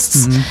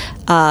artists,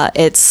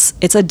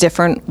 it's a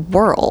different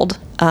world.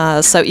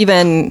 So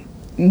even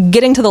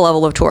getting to the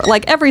level of tour,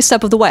 like every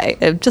step of the way,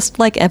 just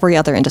like every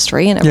other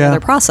industry and every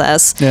other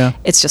process,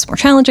 it's just more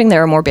challenging.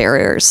 There are more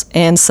barriers.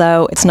 And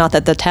so it's not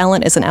that the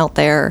talent isn't out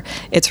there.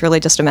 It's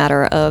really just a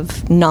matter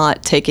of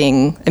not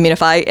taking,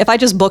 if I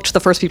just booked the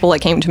first people that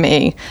came to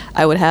me,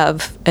 I would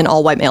have an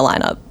all-white male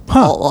lineup.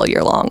 All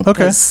year long.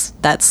 Okay.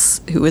 That's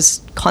who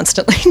is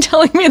constantly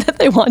telling me that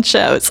they want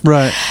shows.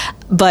 Right.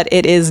 But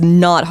it is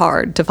not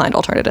hard to find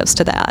alternatives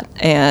to that.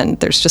 And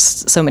there's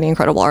just so many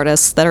incredible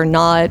artists that are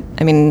not,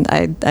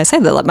 I say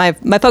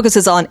that my focus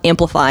is on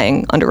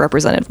amplifying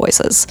underrepresented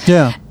voices.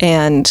 Yeah.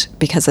 And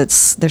because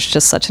there's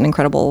just such an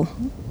incredible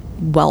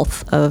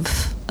wealth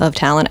of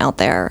talent out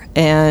there.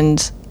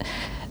 And,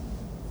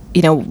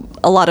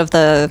 a lot of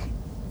the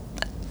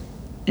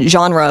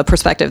genre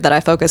perspective that I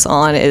focus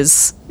on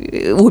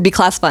would be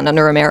classified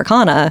under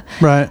Americana.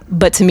 Right.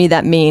 But to me,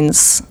 that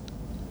means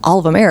all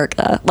of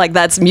America. Like,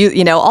 that's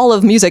all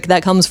of music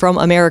that comes from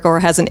America or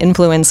has an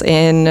influence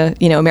in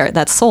America.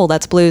 That's soul,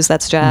 that's blues,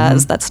 that's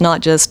jazz. That's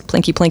not just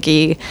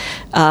plinky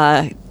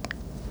guy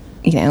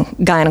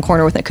in a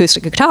corner with an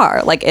acoustic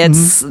guitar. Like,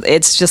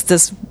 it's just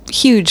this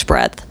huge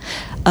breadth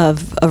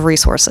of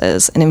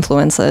resources and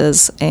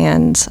influences,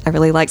 and I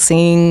really like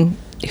seeing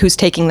who's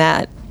taking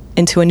that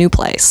into a new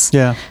place.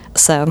 Yeah.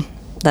 So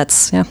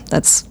that's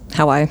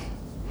how I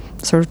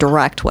sort of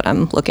direct what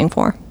I'm looking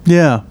for.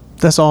 Yeah,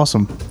 that's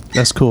awesome.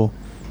 That's cool.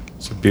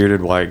 So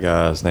bearded white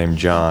guys named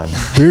John.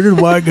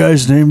 Bearded white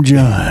guys named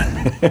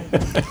John.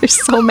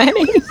 There's so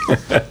many.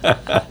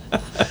 Now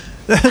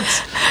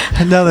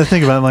that I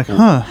think about it, I'm like,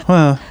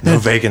 well. No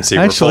vacancy.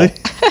 Actually.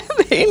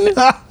 You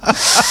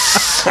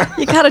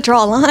got to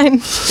draw a line.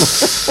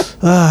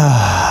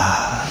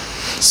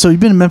 So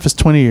you've been in Memphis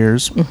 20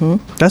 years. Mm-hmm.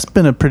 That's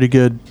been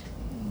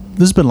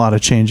there's been a lot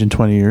of change in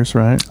 20 years,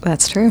 right?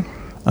 That's true.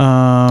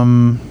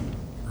 Where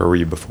were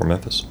you before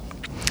Memphis?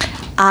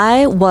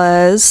 I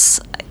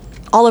was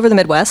all over the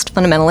Midwest,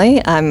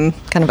 fundamentally. I'm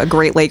kind of a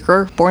Great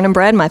Laker, born and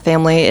bred. My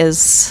family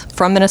is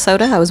from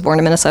Minnesota. I was born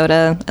in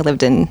Minnesota. I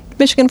lived in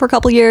Michigan for a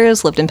couple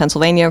years, lived in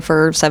Pennsylvania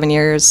for 7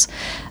 years.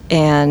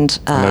 And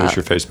I noticed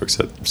your Facebook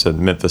said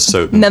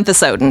Memphisotan.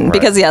 Memphisotan, right.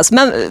 Because yes,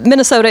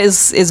 Minnesota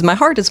is my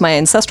heart, is my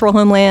ancestral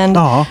homeland.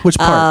 Oh, which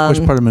part?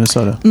 Which part of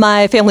Minnesota?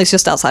 My family's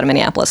just outside of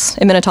Minneapolis,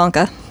 in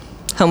Minnetonka,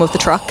 home of the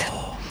truck.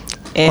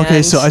 And,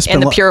 okay, so I spent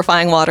and the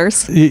purifying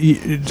waters.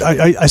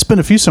 I spent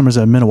a few summers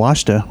at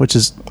Minnewaska, which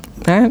is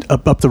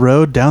up the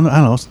road, down, I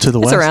don't know, to the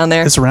west. It's around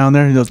there. It's around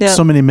there. Yep.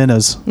 So many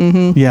Minnas.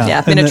 Mm-hmm.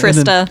 Yeah,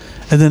 Minnetrista.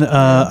 And then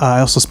I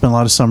also spent a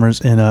lot of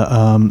summers in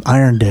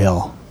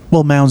Irondale.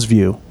 Well, Mounds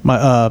View.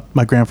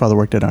 My grandfather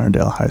worked at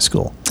Irondale High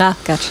School. Ah,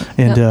 gotcha.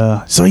 And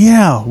so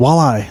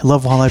walleye.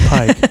 Love walleye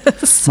pike.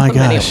 So my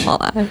many gosh.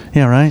 walleye.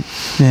 Yeah, right.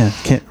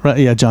 Yeah, right.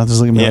 Yeah, Jonathan's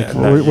looking at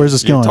me like, where's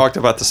this going? You talked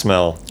about the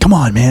smell. Come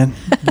on, man.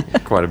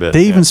 Quite a bit.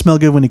 They even smell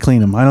good when you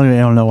clean them. I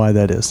don't know why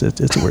that is.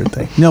 It's a weird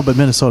thing. No, but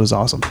Minnesota's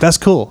awesome. That's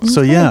cool. Okay.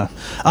 So yeah,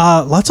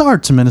 lots of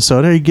arts in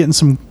Minnesota. Are you getting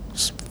some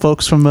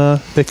folks from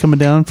they coming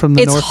down from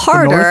the north? It's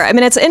harder. I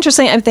mean, it's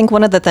interesting. I think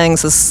one of the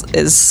things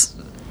is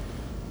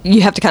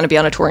you have to kind of be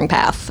on a touring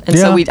path, and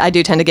so I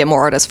do tend to get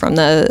more artists from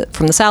the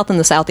south and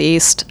the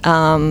southeast.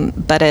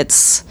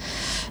 But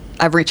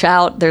I've reached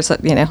out. There's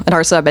an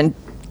artist that I've been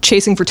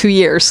chasing for 2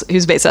 years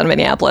who's based out of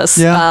Minneapolis,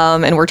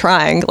 and we're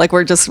trying. Like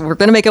we're going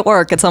to make it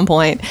work at some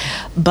point.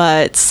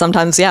 But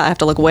sometimes, I have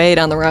to look way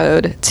down the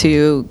road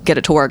to get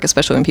it to work,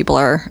 especially when people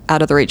are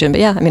out of the region.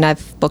 But I mean, I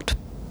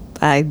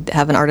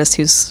have an artist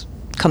who's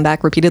come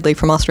back repeatedly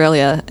from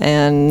Australia,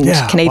 and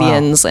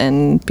Canadians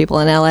and people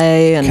in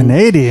LA and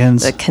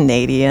Canadians. The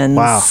Canadians.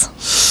 Wow.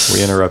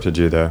 We interrupted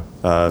you though.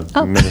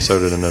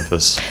 Minnesota to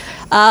Memphis.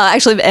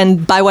 Actually,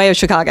 and by way of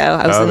Chicago,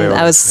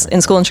 I was in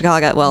school in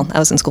Chicago. Well, I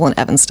was in school in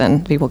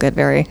Evanston. People get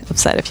very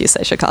upset if you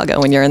say Chicago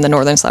when you're in the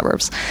northern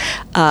suburbs.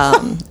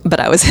 But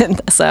I was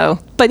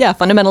but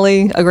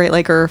fundamentally a Great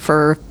Laker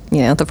for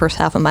the first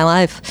half of my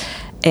life,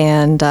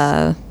 and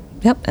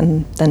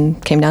and then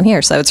came down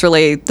here. So it's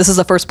really, this is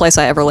the first place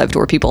I ever lived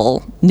where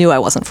people knew I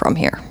wasn't from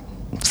here.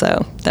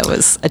 So that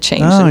was a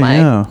change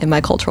in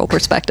my cultural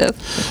perspective.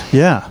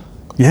 Yeah.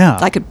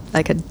 I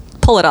could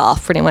pull it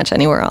off pretty much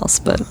anywhere else,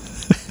 but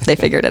they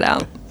figured it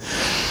out.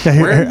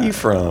 Where are you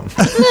from?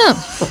 No,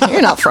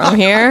 you're not from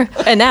here.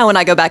 And now when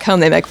I go back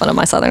home, they make fun of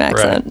my southern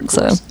accent. Right,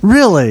 so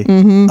really?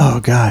 Mm-hmm. Oh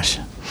gosh.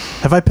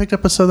 Have I picked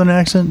up a southern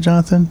accent,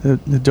 Jonathan?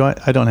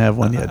 I don't have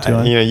one yet, do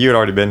I? You had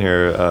already been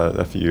here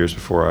a few years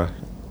before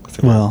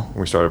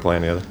we started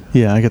playing together.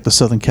 Yeah, I get the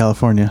Southern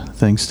California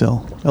thing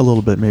still. A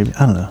little bit, maybe.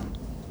 I don't know.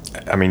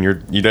 I mean,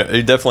 you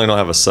definitely don't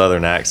have a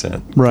southern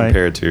accent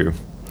compared to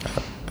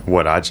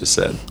what I just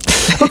said.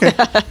 Okay.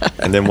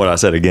 And then what I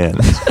said again.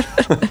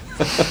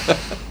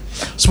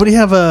 So what do you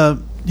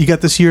have? You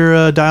got this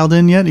year dialed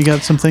in yet? You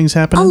got some things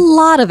happening? A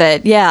lot of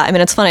it, yeah. I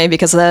mean, it's funny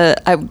because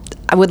I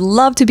would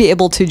love to be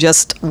able to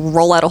just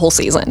roll out a whole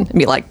season and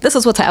be like, this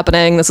is what's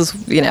happening. This is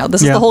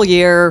is the whole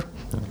year.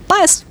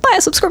 Buy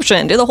a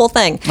subscription, do the whole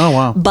thing. Oh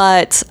wow!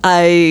 But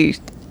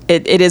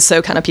it is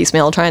so kind of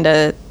piecemeal, trying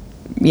to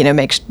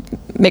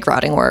make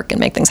routing work and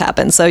make things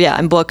happen. So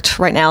I'm booked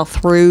right now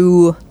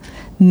through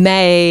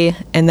May,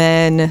 and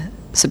then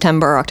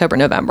September, October,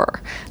 November.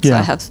 So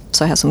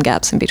I have some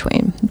gaps in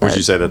between. Would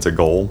you say that's a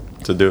goal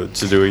to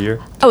do a year?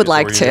 I would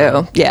like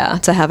to,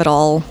 to have it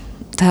all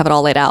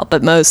laid out.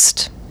 But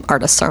most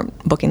artists aren't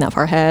booking that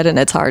far ahead, and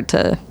it's hard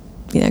to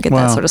get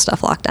that sort of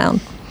stuff locked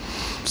down.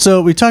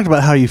 So we talked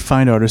about how you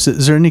find artists.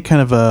 Is there any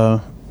kind of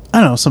I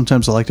don't know,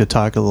 sometimes I like to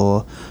talk a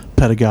little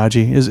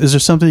pedagogy. Is there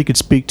something you could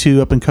speak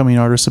to up and coming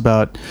artists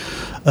about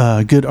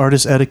good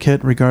artist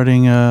etiquette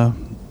regarding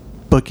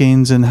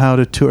bookings and how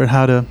to tour,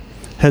 how to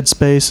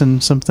headspace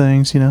and some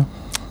things,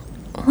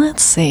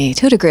 Let's see,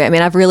 to a degree. I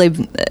mean, I've really,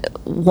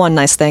 one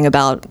nice thing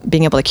about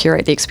being able to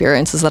curate the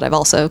experience is that I've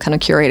also kind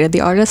of curated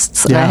the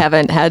artists. Yeah. I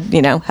haven't had,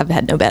 have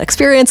had no bad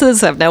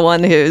experiences. I have no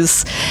one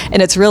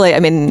and it's really, I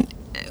mean,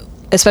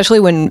 especially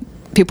when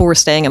people were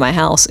staying in my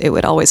house, it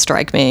would always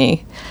strike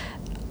me.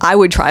 I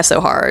would try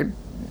so hard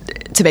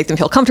to make them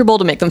feel comfortable,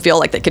 to make them feel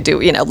like they could do,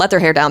 let their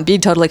hair down, be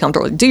totally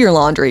comfortable, do your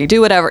laundry,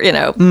 do whatever,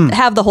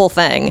 have the whole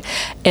thing.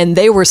 And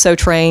they were so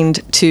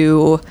trained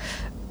to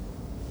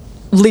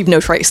leave no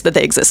trace that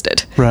they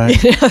existed. Right.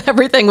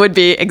 Everything would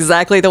be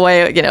exactly the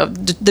way,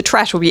 the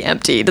trash would be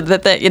empty.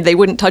 They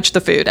wouldn't touch the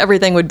food.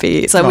 Everything would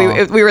be. So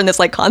we were in this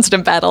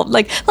constant battle.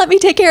 Like, let me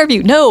take care of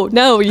you.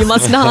 No, you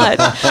must not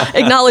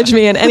acknowledge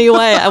me in any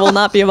way. I will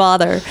not be a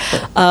bother.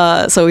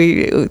 So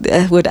we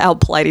would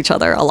outpolite each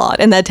other a lot.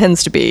 And that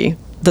tends to be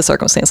the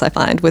circumstance I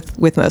find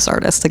with most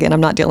artists. Again,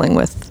 I'm not dealing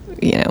with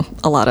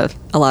a lot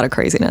of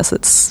craziness.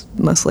 It's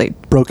mostly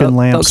broken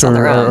lamps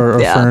or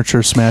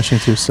furniture smashing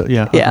through. So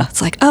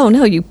it's like, oh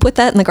no, you put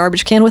that in the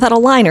garbage can without a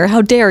liner.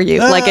 How dare you?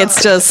 Like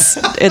it's just,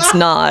 it's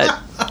not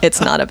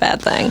a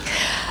bad thing.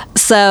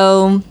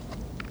 So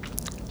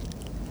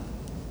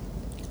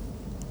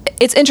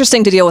it's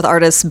interesting to deal with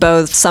artists,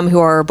 both some who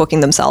are booking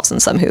themselves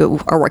and some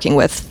who are working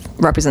with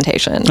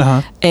representation.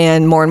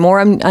 And more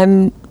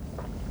I'm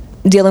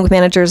dealing with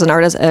managers and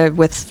artists,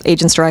 with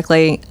agents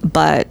directly,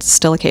 but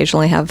still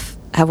occasionally have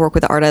worked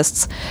with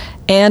artists.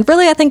 And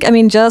really, I think,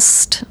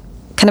 just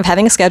kind of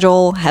having a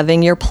schedule,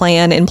 having your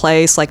plan in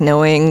place, like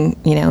knowing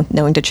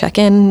to check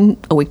in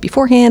a week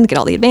beforehand, get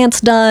all the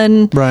advance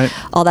done, right,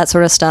 all that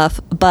sort of stuff.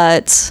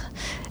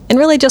 And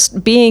really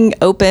just being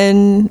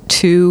open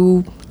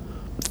to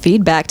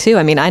feedback too.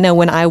 I know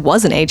when I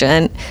was an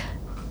agent,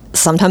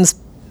 sometimes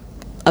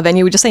a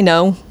venue would just say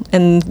no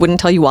and wouldn't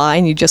tell you why,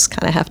 and you just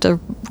kind of have to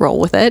roll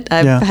with it.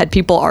 I've had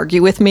people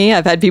argue with me.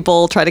 I've had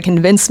people try to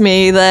convince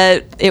me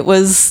that it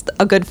was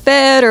a good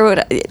fit or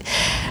what.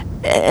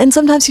 And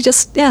sometimes you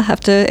just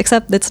have to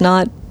accept it's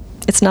not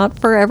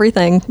for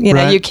everything.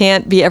 Right. You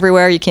can't be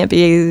everywhere. You can't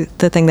be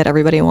the thing that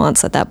everybody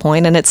wants at that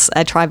point. And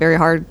I try very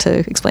hard to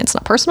explain it's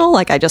not personal.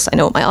 Like I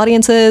know what my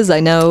audience is. I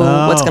know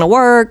what's going to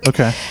work.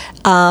 Okay.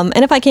 And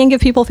if I can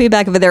give people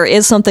feedback, if there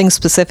is something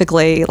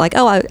specifically like,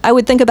 I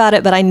would think about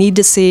it, but I need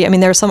to see.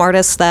 There are some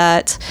artists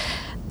that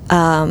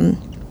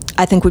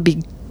I think would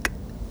be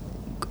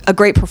a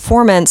great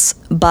performance,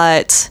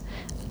 but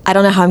I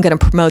don't know how I'm going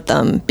to promote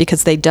them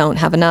because they don't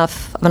have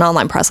enough of an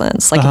online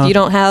presence. Like if you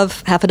don't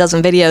have half a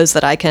dozen videos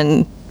that I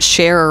can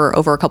share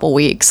over a couple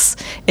weeks,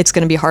 it's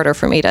going to be harder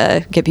for me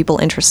to get people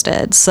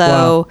interested.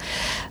 So,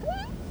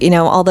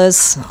 all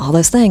those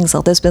things,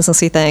 all those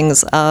businessy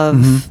things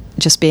of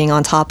just being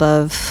on top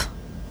of,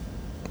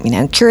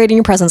 curating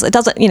your presence. It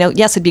doesn't,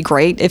 yes, it'd be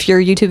great if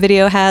your YouTube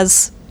video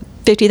has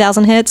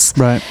 50,000 hits.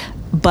 Right.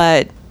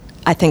 But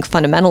I think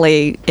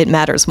fundamentally it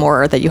matters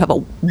more that you have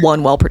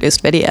one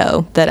well-produced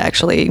video that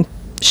actually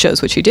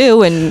shows what you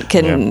do and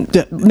can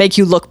make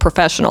you look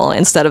professional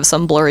instead of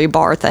some blurry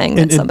bar thing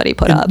that somebody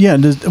put up. Yeah.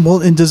 And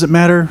does it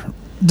matter?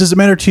 Does it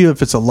matter to you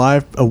if it's a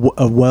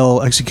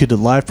well-executed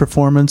live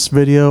performance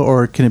video,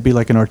 or can it be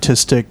like an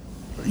artistic,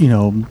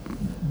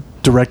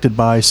 directed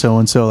by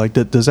so-and-so? Like,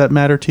 does that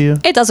matter to you?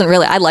 It doesn't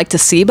really. I like to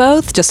see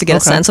both just to get a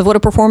sense of what a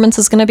performance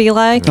is going to be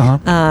like.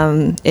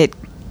 It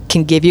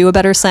can give you a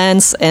better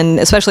sense, and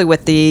especially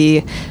with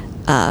the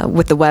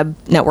web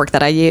network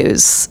that I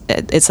use,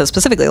 it says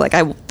specifically, like,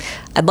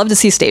 I'd love to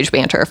see stage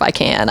banter if I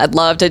can. I'd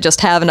love to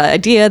just have an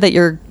idea that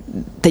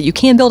you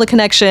can build a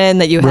connection,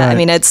 that you have.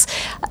 Right.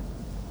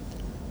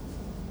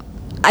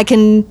 I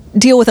can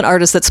deal with an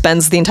artist that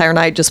spends the entire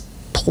night just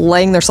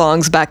playing their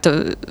songs back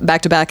to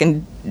back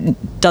and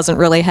doesn't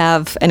really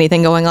have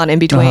anything going on in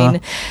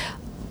between.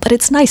 But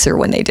it's nicer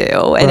when they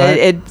do. And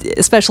it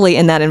especially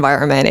in that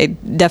environment,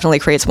 it definitely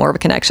creates more of a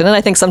connection. And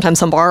I think sometimes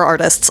some bar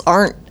artists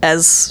aren't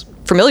as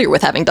familiar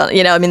with having done,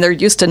 they're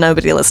used to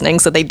nobody listening,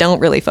 so they don't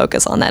really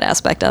focus on that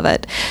aspect of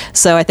it.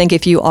 So I think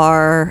it's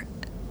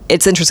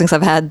interesting because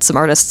I've had some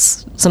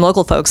artists, some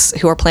local folks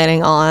who are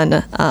planning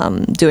on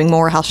doing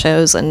more house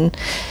shows and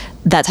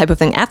that type of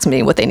thing, ask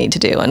me what they need to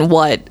do and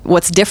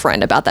what's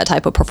different about that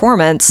type of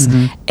performance.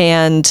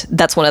 And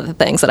that's one of the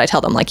things that I tell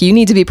them, like, you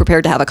need to be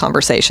prepared to have a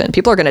conversation.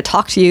 People are going to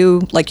talk to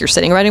you like you're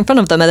sitting right in front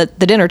of them at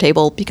the dinner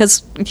table,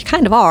 because you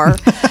kind of are.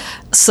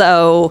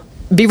 So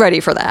be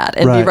ready for that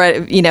and be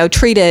ready,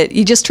 treat it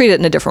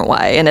in a different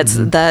way. And it's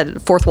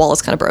that fourth wall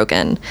is kind of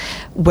broken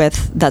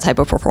with that type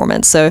of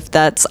performance. So I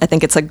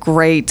think it's a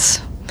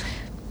great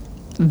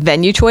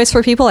venue choice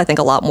for people. I think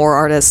a lot more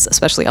artists,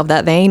 especially of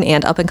that vein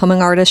and up and coming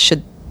artists,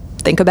 should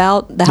think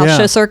about the house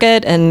show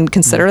circuit and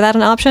consider that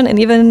an option. And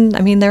even,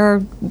 there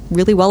are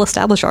really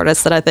well-established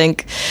artists that I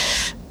think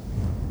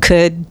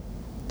could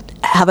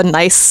have a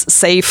nice,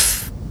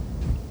 safe,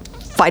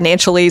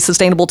 financially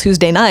sustainable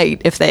Tuesday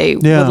night if they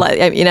would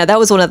let. That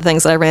was one of the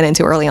things that I ran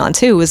into early on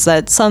too, was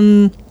that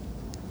some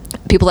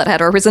people that had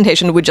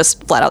representation would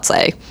just flat out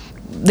say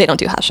they don't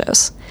do house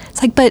shows.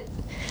 It's like, but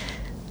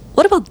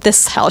what about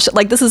this house?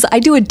 Like, I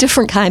do a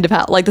different kind of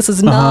house. Like, this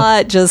is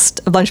not just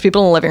a bunch of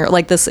people in the living room.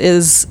 Like, this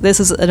is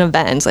an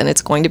event, and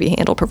it's going to be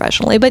handled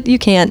professionally. But you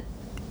can't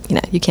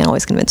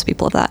always convince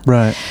people of that.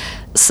 Right.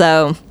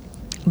 So,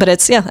 but I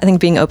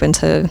think being open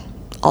to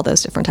all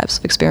those different types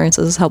of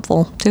experiences is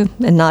helpful too,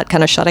 and not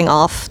kind of shutting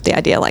off the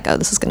idea like, oh,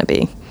 this is going to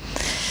be.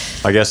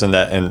 I guess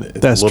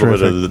that's a little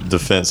bit of the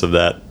defense of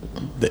that.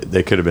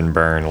 They could have been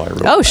burned. Like,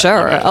 oh,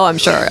 sure. Oh, I'm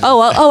sure.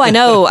 Oh, I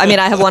know. I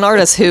have one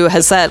artist who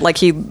has said, like,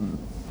 he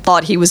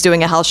thought he was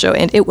doing a house show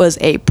and it was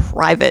a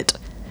private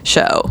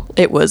show.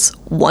 It was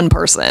one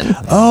person.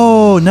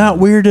 Oh, not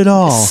weird at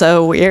all.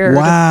 So weird.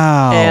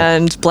 Wow.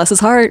 And bless his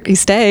heart, he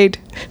stayed.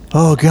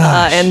 Oh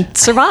gosh. And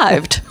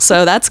survived.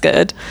 So that's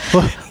good.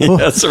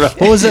 That's right.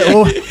 What was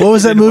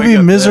that movie,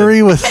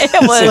 Misery? With it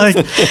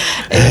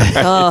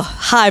was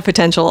high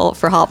potential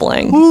for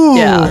hobbling. Ooh,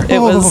 yeah, it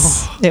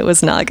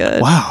was not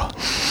good. Wow,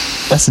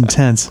 that's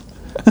intense.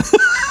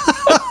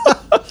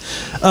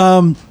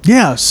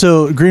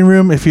 So Green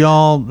Room, if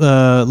y'all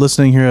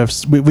listening here,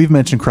 we've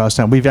mentioned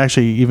Crosstown. We've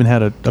actually even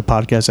had a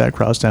podcast at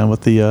Crosstown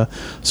with the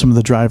some of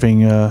the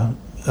driving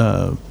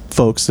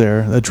folks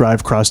there that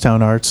drive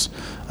Crosstown Arts.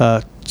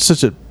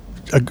 Such an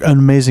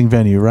amazing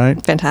venue,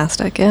 right?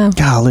 Fantastic, yeah.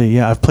 Golly,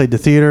 yeah. I've played the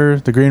theater,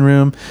 the Green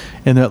Room,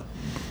 and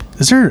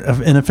is there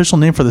an official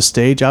name for the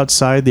stage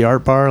outside the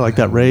art bar, like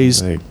that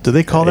raised? Do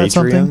they call that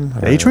atrium,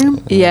 something?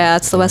 Atrium? Yeah,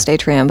 it's the West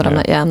Atrium, but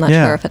I'm not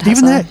sure if it has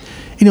even that.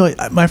 You know,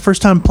 my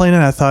first time playing it,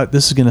 I thought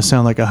this is going to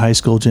sound like a high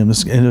school gym,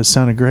 and it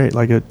sounded great.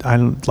 Like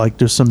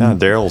there's some. No,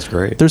 Daryl's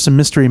great. There's some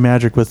mystery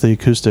magic with the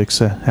acoustics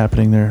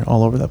happening there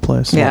all over that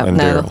place. Yeah, and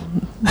no.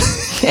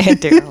 And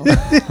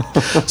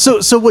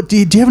Daryl. So what do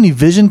you have any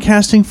vision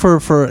casting for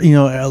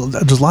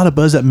there's a lot of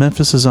buzz that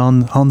Memphis is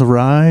on the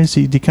rise.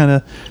 Do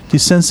you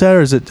sense that,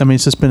 or is it? I mean,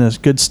 it's just been a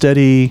good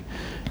steady.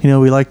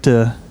 We like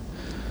to.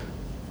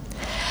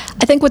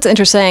 I think what's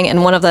interesting,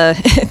 and one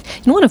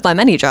of my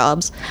many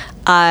jobs,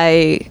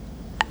 I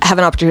have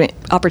an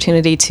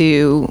opportunity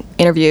to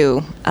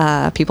interview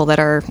people that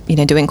are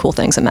doing cool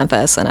things in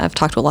Memphis, and I've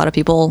talked to a lot of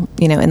people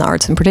in the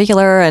arts in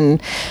particular, and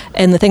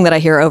the thing that I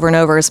hear over and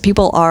over is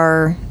people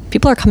are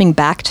coming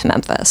back to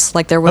Memphis.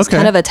 Like there was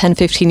kind of a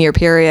 10-15 year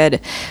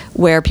period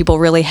where people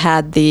really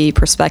had the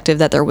perspective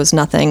that there was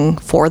nothing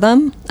for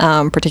them,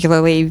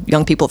 particularly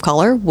young people of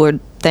color would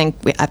think,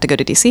 I have to go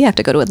to DC, I have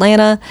to go to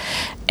Atlanta,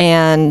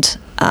 and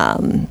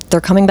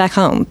they're coming back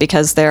home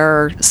because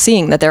they're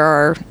seeing that there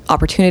are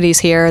opportunities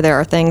here, there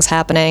are things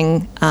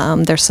happening,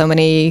 there's so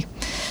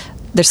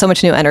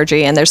much new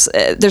energy, and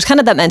there's kind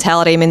of that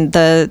mentality. I mean,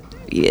 the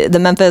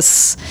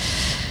Memphis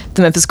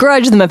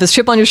grudge, the Memphis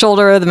chip on your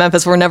shoulder, the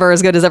Memphis we're never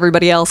as good as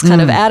everybody else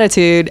kind of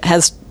attitude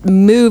has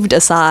moved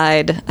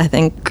aside, I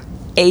think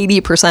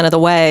 80% of the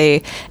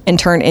way, and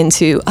turned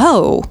into,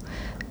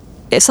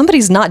 if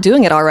somebody's not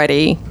doing it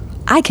already,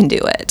 I can do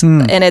it.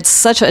 And it's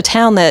such a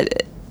town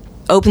that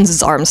opens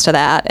its arms to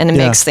that, and it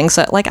makes things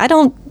so,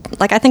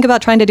 I think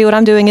about trying to do what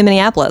I'm doing in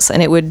Minneapolis,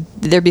 and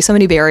there'd be so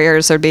many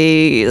barriers, there'd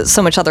be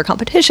so much other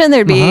competition,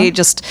 there'd be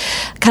just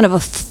kind of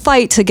a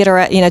fight to get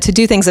around, to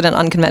do things in an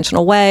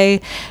unconventional way.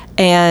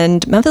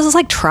 And Memphis is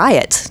like, try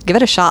it, give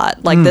it a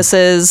shot. Like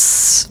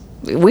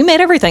we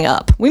made everything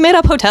up. We made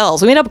up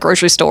hotels, we made up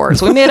grocery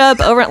stores, we made up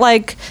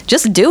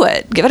just do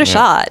it, give it a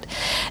shot.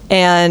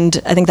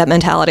 And I think that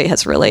mentality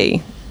has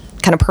really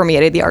kind of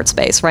permeated the art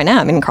space right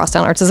now. I mean,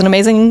 Crosstown Arts is an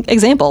amazing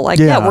example. We're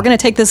going to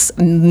take this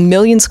 1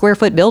 million square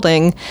foot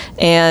building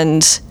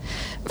and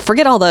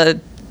forget all the,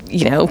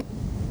 we're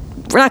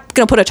not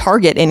going to put a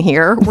Target in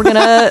here. We're going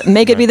to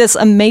make it be this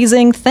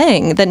amazing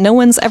thing that no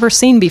one's ever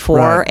seen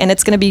before, and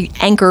it's going to be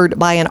anchored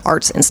by an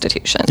arts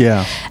institution.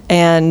 Yeah.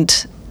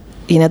 And,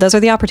 those are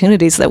the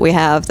opportunities that we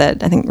have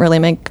that I think really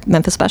make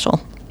Memphis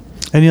special.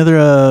 Any other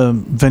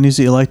venues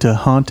that you like to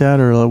haunt at,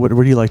 or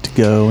where do you like to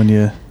go when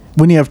you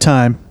have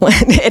time?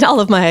 in all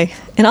of my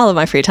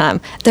free time,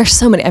 there's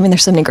so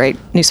many great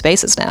new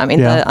spaces now. I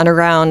mean, the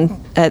Underground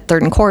at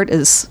 3rd and Court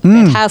is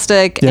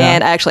fantastic,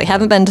 and I actually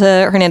haven't been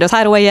to Hernando's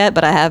Hideaway yet,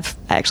 but I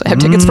actually have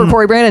tickets for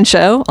Corey Brandon's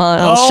show.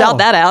 I'll shout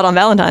that out on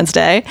Valentine's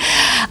Day.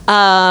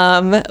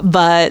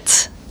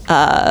 But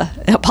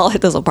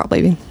this will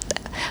probably be,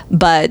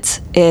 but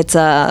it's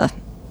there's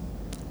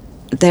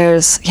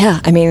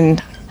I'm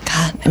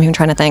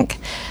trying to think.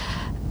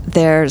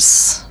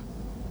 There's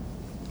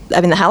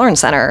the Halloran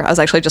Center, I was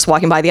actually just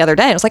walking by the other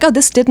day, and I was like,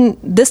 this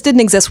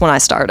didn't exist when I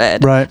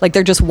started. Right. Like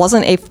there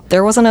wasn't a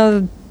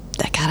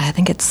God, I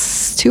think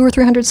it's 200 or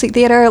 300 seat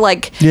theater.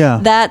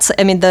 That's,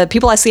 the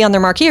people I see on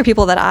their marquee are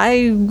people that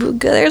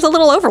there's a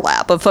little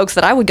overlap of folks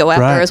that I would go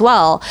after as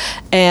well.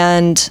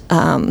 And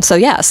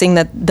seeing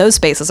that those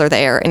spaces are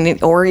there,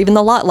 or even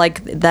the lot,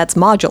 that's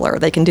modular.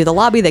 They can do the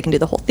lobby, they can do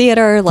the whole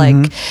theater.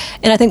 And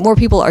I think more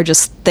people are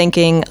just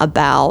thinking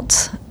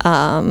about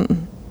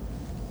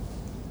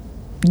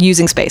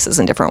using spaces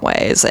in different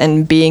ways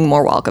and being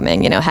more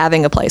welcoming,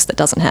 having a place that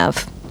doesn't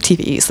have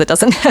TVs, that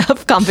doesn't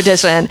have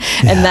competition,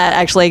 and that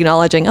actually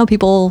acknowledging,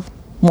 people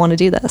want to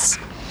do this.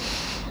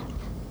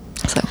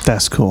 So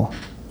that's cool.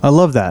 I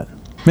love that.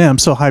 Man, I'm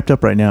so hyped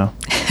up right now.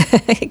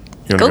 You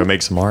want to go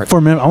make some art? I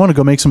want to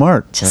go make some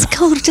art.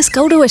 Just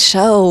go to a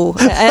show.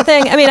 I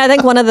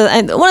think one of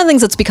the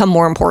things that's become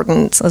more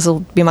important, this will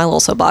be my little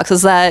soapbox,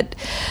 is that,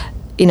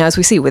 as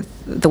we see with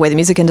the way the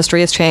music industry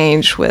has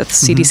changed, with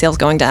CD sales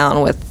going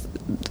down, with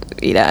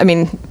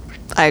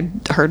I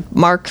heard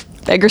Mark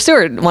Edgar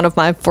Stewart, one of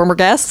my former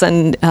guests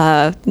and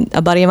a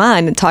buddy of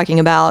mine, talking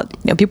about,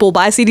 people will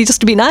buy a CD just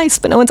to be nice,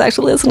 but no one's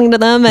actually listening to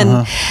them.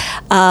 And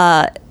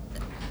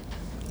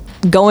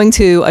going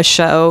to a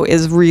show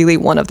is really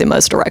one of the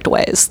most direct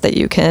ways that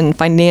you can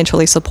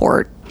financially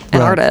support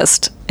an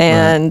artist.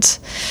 And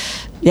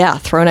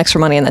throwing extra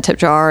money in the tip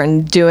jar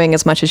and doing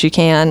as much as you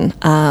can,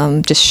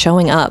 just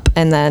showing up,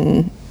 and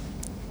then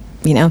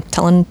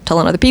telling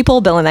other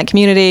people, building that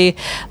community,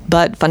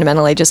 but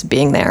fundamentally just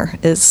being there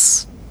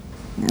is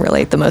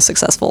really the most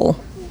successful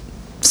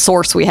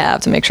source we have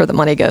to make sure the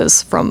money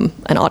goes from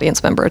an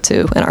audience member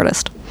to an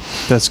artist.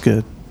 That's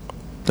good.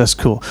 That's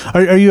cool.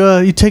 Are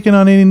you taking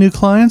on any new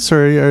clients,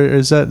 or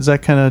is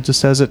that kind of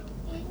just as it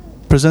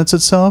presents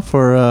itself,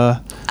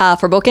 or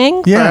for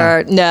booking?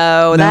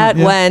 That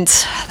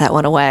went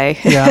away.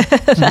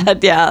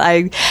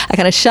 I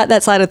kind of shut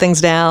that side of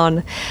things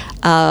down.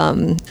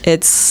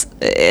 It's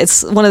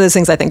one of those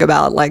things I think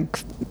about,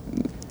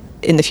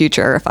 in the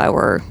future, if I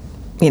were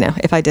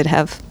if I did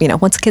have,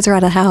 once the kids are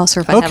out of the house,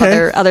 or if I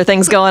have other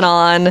things going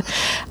on,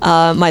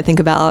 might think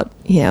about,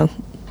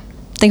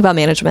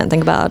 management,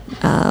 think about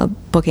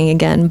booking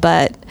again.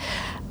 But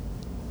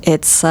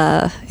it's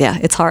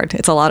it's hard.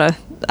 It's a lot of,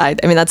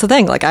 that's the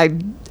thing. Like I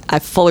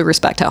fully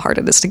respect how hard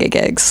it is to get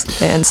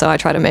gigs. And so I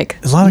try to make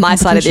my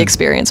side of the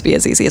experience be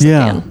as easy as I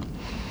can.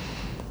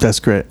 That's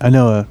great. I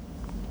know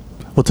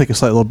we'll take a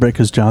slight little break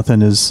because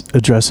Jonathan is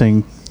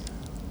addressing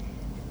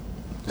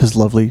his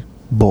lovely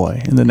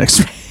boy in the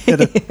next he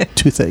had a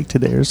toothache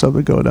today or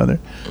something going on there.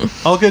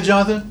 All good,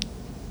 Jonathan?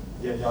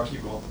 Yeah, y'all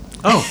keep going.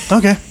 Oh,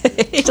 okay.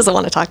 He doesn't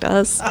want to talk to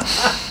us.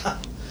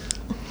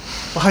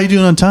 Well, how you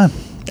doing on time?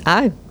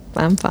 I'm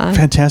fine.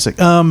 Fantastic.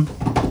 I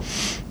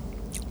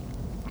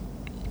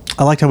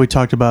liked how we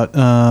talked about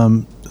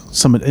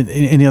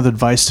any other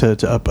advice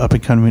to up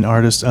and coming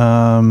artists.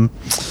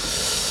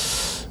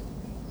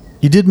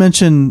 You did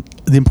mention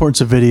the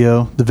importance of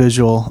video, the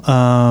visual,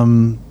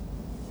 and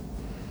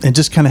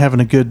just kind of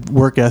having a good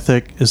work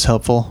ethic is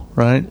helpful,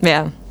 right?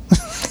 Yeah.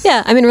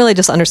 Yeah. Really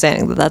just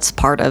understanding that that's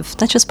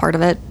just part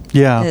of it.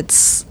 Yeah.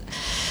 It's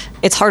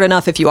hard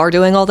enough if you are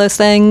doing all those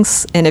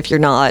things. And if you're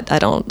not, I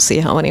don't see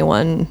how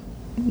anyone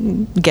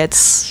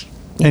gets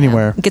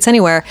anywhere.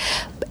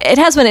 It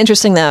has been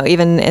interesting though,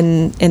 even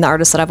in the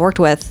artists that I've worked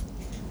with,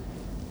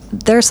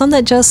 there are some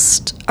that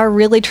just are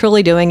really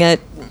truly doing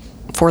it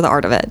for the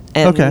art of it.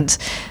 And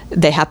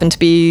they happen to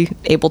be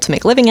able to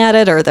make a living at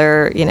it, or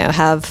they're,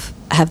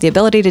 have the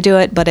ability to do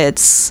it, but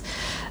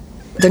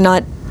they're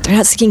not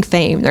seeking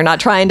fame. They're not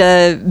trying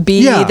to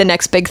be the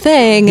next big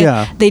thing.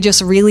 Yeah. They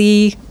just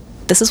really,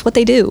 this is what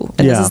they do.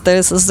 And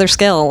this is their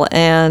skill.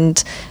 And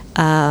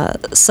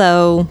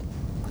so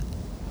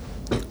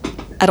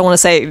I don't want to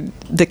say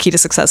the key to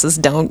success is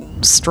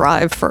don't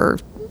strive for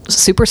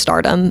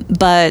superstardom,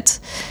 but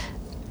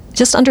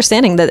just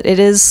understanding that it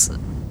is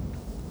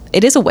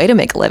a way to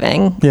make a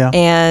living. Yeah.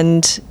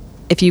 And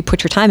if you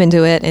put your time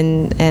into it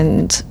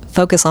and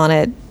focus on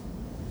it,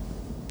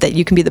 that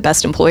you can be the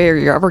best employer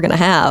you're ever going to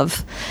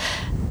have,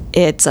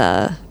 it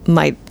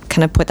might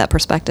kind of put that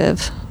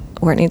perspective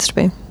where it needs to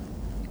be.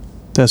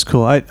 That's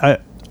cool. I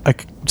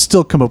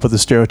still come up with a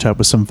stereotype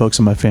with some folks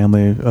in my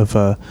family of,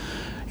 the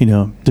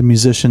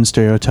musician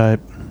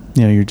stereotype.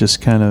 You're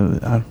just kind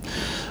of...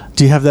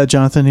 do you have that,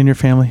 Jonathan, in your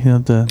family?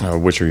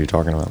 Which are you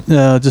talking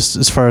about? Just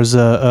as far as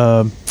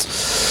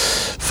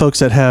folks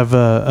that have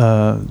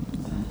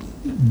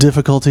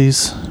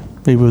difficulties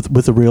maybe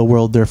with the real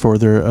world, therefore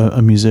they're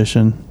a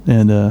musician.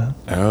 And I'm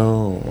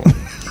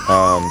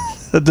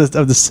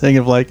just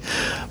saying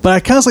but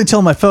I constantly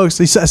tell my folks,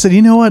 I said,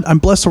 you know what? I'm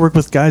blessed to work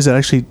with guys that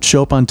actually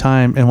show up on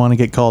time and want to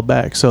get called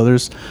back. So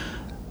there's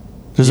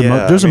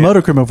a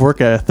modicum of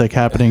work ethic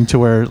happening to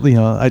where,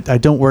 I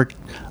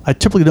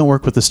typically don't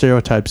work with the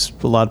stereotypes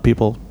a lot of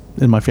people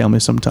in my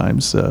family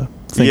sometimes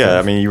think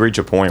of. You reach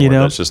a point where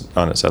that's just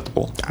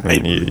unacceptable.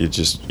 You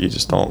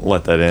just don't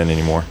let that in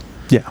anymore.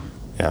 Yeah.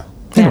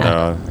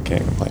 I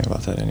can't complain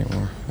about that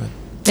anymore. But.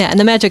 Yeah, and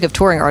the magic of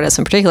touring artists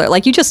in particular,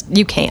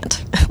 you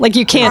can't.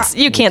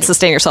 You can't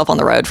sustain yourself on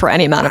the road for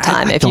any amount of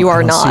time if you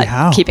are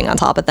not keeping on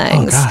top of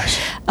things.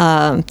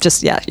 Oh,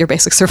 gosh. Your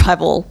basic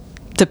survival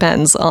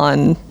depends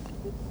on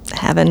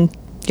having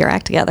your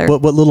act together.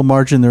 What little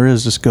margin there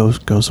is just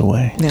goes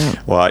away. Yeah.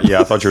 Well,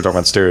 I thought you were talking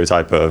about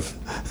stereotype of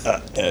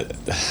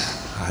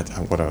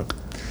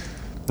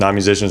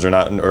non-musicians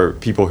or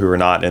people who are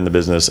not in the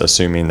business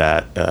assuming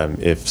that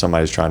if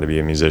somebody's trying to be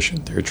a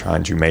musician, they're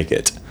trying to make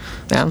it.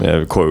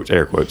 Yeah. Quote,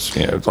 air quotes,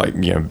 be on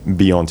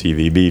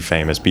TV, be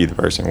famous, be the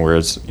person.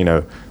 Whereas,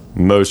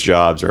 most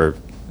jobs are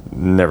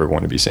never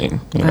going to be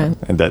seen, right.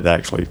 And that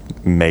actually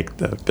make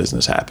the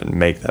business happen,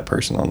 make that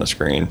person on the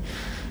screen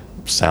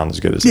sound as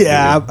good as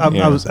I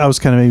was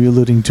kind of maybe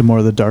alluding to more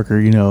of the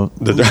darker,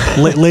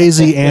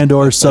 lazy and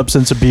or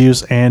substance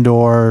abuse and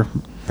or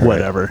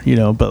whatever,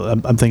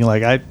 but I'm thinking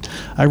I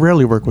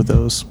rarely work with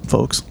those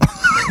folks.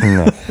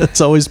 No.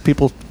 It's always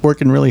people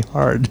working really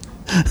hard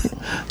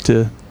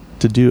to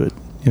do it,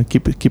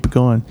 keep it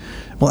going.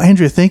 Well,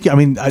 Andrea, thank you.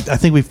 I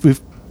think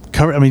we've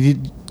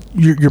covered,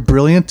 you're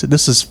brilliant.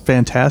 This is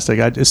fantastic.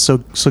 It's so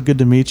good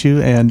to meet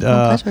you, and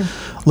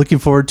looking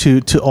forward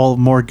to all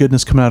more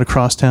goodness coming out of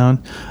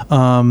Crosstown.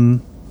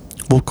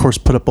 We'll of course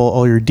put up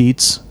all your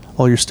deets,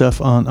 all your stuff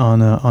on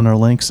our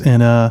links,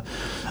 and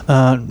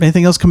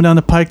anything else coming down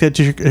the pike that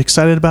you're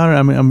excited about?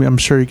 I'm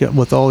sure you get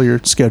with all your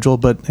schedule,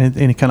 but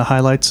any kind of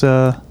highlights?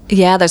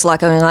 Yeah, there's a lot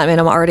going on.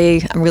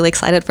 I'm really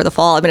excited for the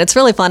fall. It's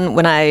really fun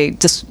when I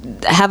just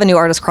have a new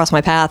artist cross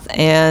my path,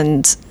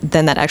 and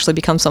then that actually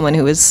becomes someone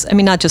who is,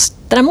 not just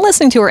that I'm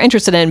listening to or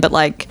interested in, but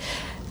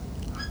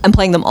I'm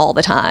playing them all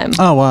the time.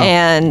 Oh, wow.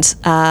 And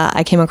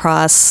I came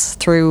across,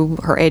 through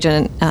her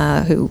agent,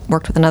 who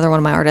worked with another one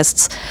of my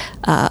artists,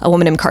 a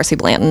woman named Carsey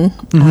Blanton.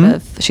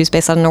 Mm-hmm. She's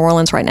based out of New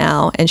Orleans right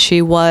now. And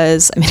she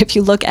was, if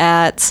you look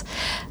at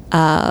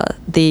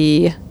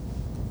the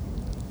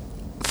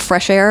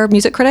Fresh Air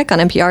music critic on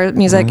NPR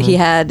Music. He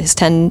had his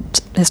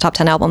top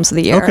 10 albums of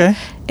the year. Okay.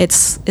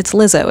 It's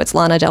Lizzo, it's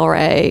Lana Del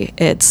Rey,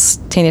 it's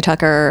Tanya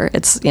Tucker,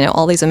 it's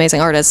all these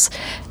amazing artists,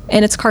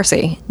 and it's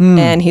Carsey.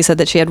 And he said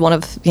that she had one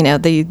of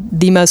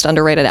the most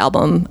underrated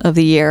album of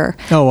the year.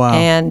 Oh wow!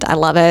 And I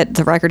love it.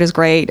 The record is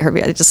great.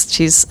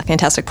 She's a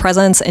fantastic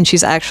presence, and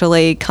she's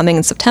actually coming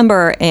in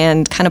September.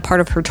 And kind of part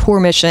of her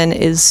tour mission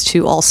is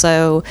to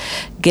also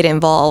get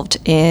involved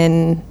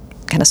in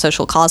kind of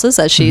social causes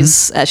as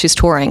she's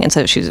touring. And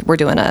so we're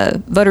doing a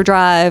voter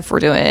drive. We're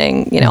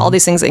doing all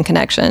these things in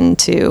connection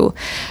to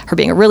her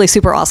being a really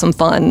super awesome,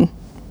 fun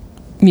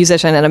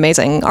musician and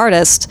amazing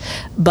artist,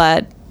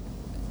 but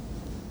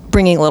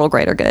bringing a little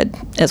greater good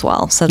as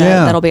well. So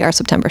that'll be our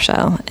September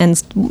show.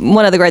 And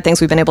one of the great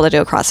things we've been able to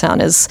do across town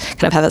is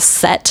kind of have a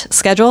set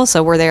schedule.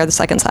 So we're there the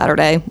second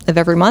Saturday of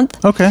every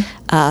month. Okay.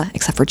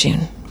 Except for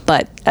June,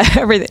 but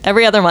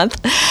every other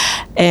month.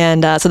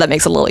 And so that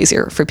makes it a little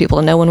easier for people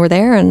to know when we're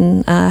there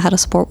and how to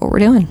support what we're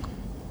doing.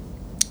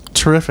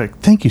 Terrific.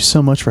 Thank you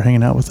so much for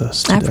hanging out with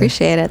us today. I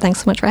appreciate it. Thanks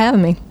so much for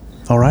having me.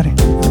 All righty.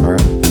 All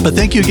right. But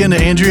thank you again to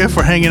Andrea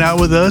for hanging out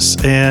with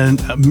us.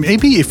 And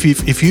maybe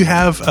if you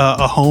have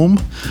a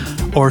home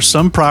or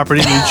some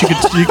property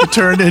that you could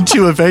turn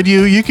into a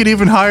venue, you could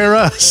even hire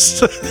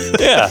us.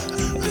 Yeah,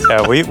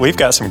 we've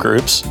got some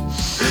groups.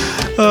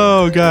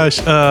 Oh gosh,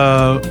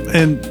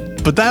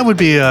 but that would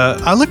be.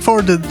 I look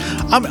forward to.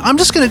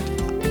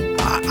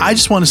 I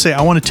just want to say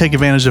I want to take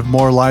advantage of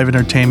more live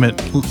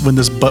entertainment when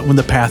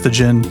the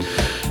pathogen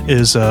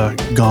is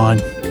gone.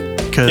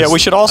 Yeah, we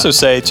should also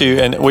say too,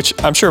 and which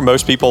I'm sure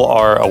most people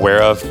are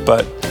aware of,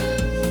 but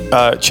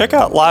check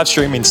out live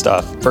streaming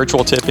stuff,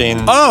 virtual tipping.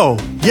 Oh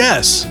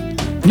yes,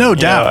 no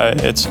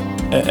doubt. It's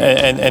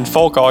and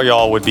Folk All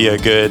Y'all would be a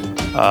good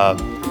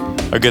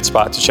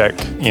spot to check.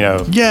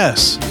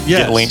 Yes.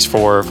 Get links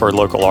for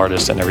local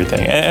artists and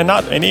everything,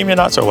 and even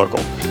not so local.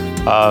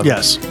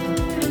 Yes.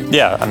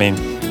 Yeah, I mean,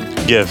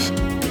 give.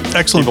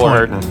 Excellent People point.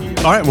 are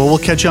hurting. All right, well, we'll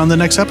catch you on the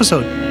next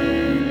episode.